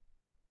you.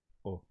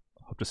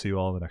 Hope to see you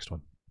all in the next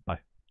one.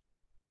 Bye.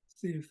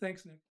 See you.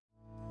 Thanks, Nick.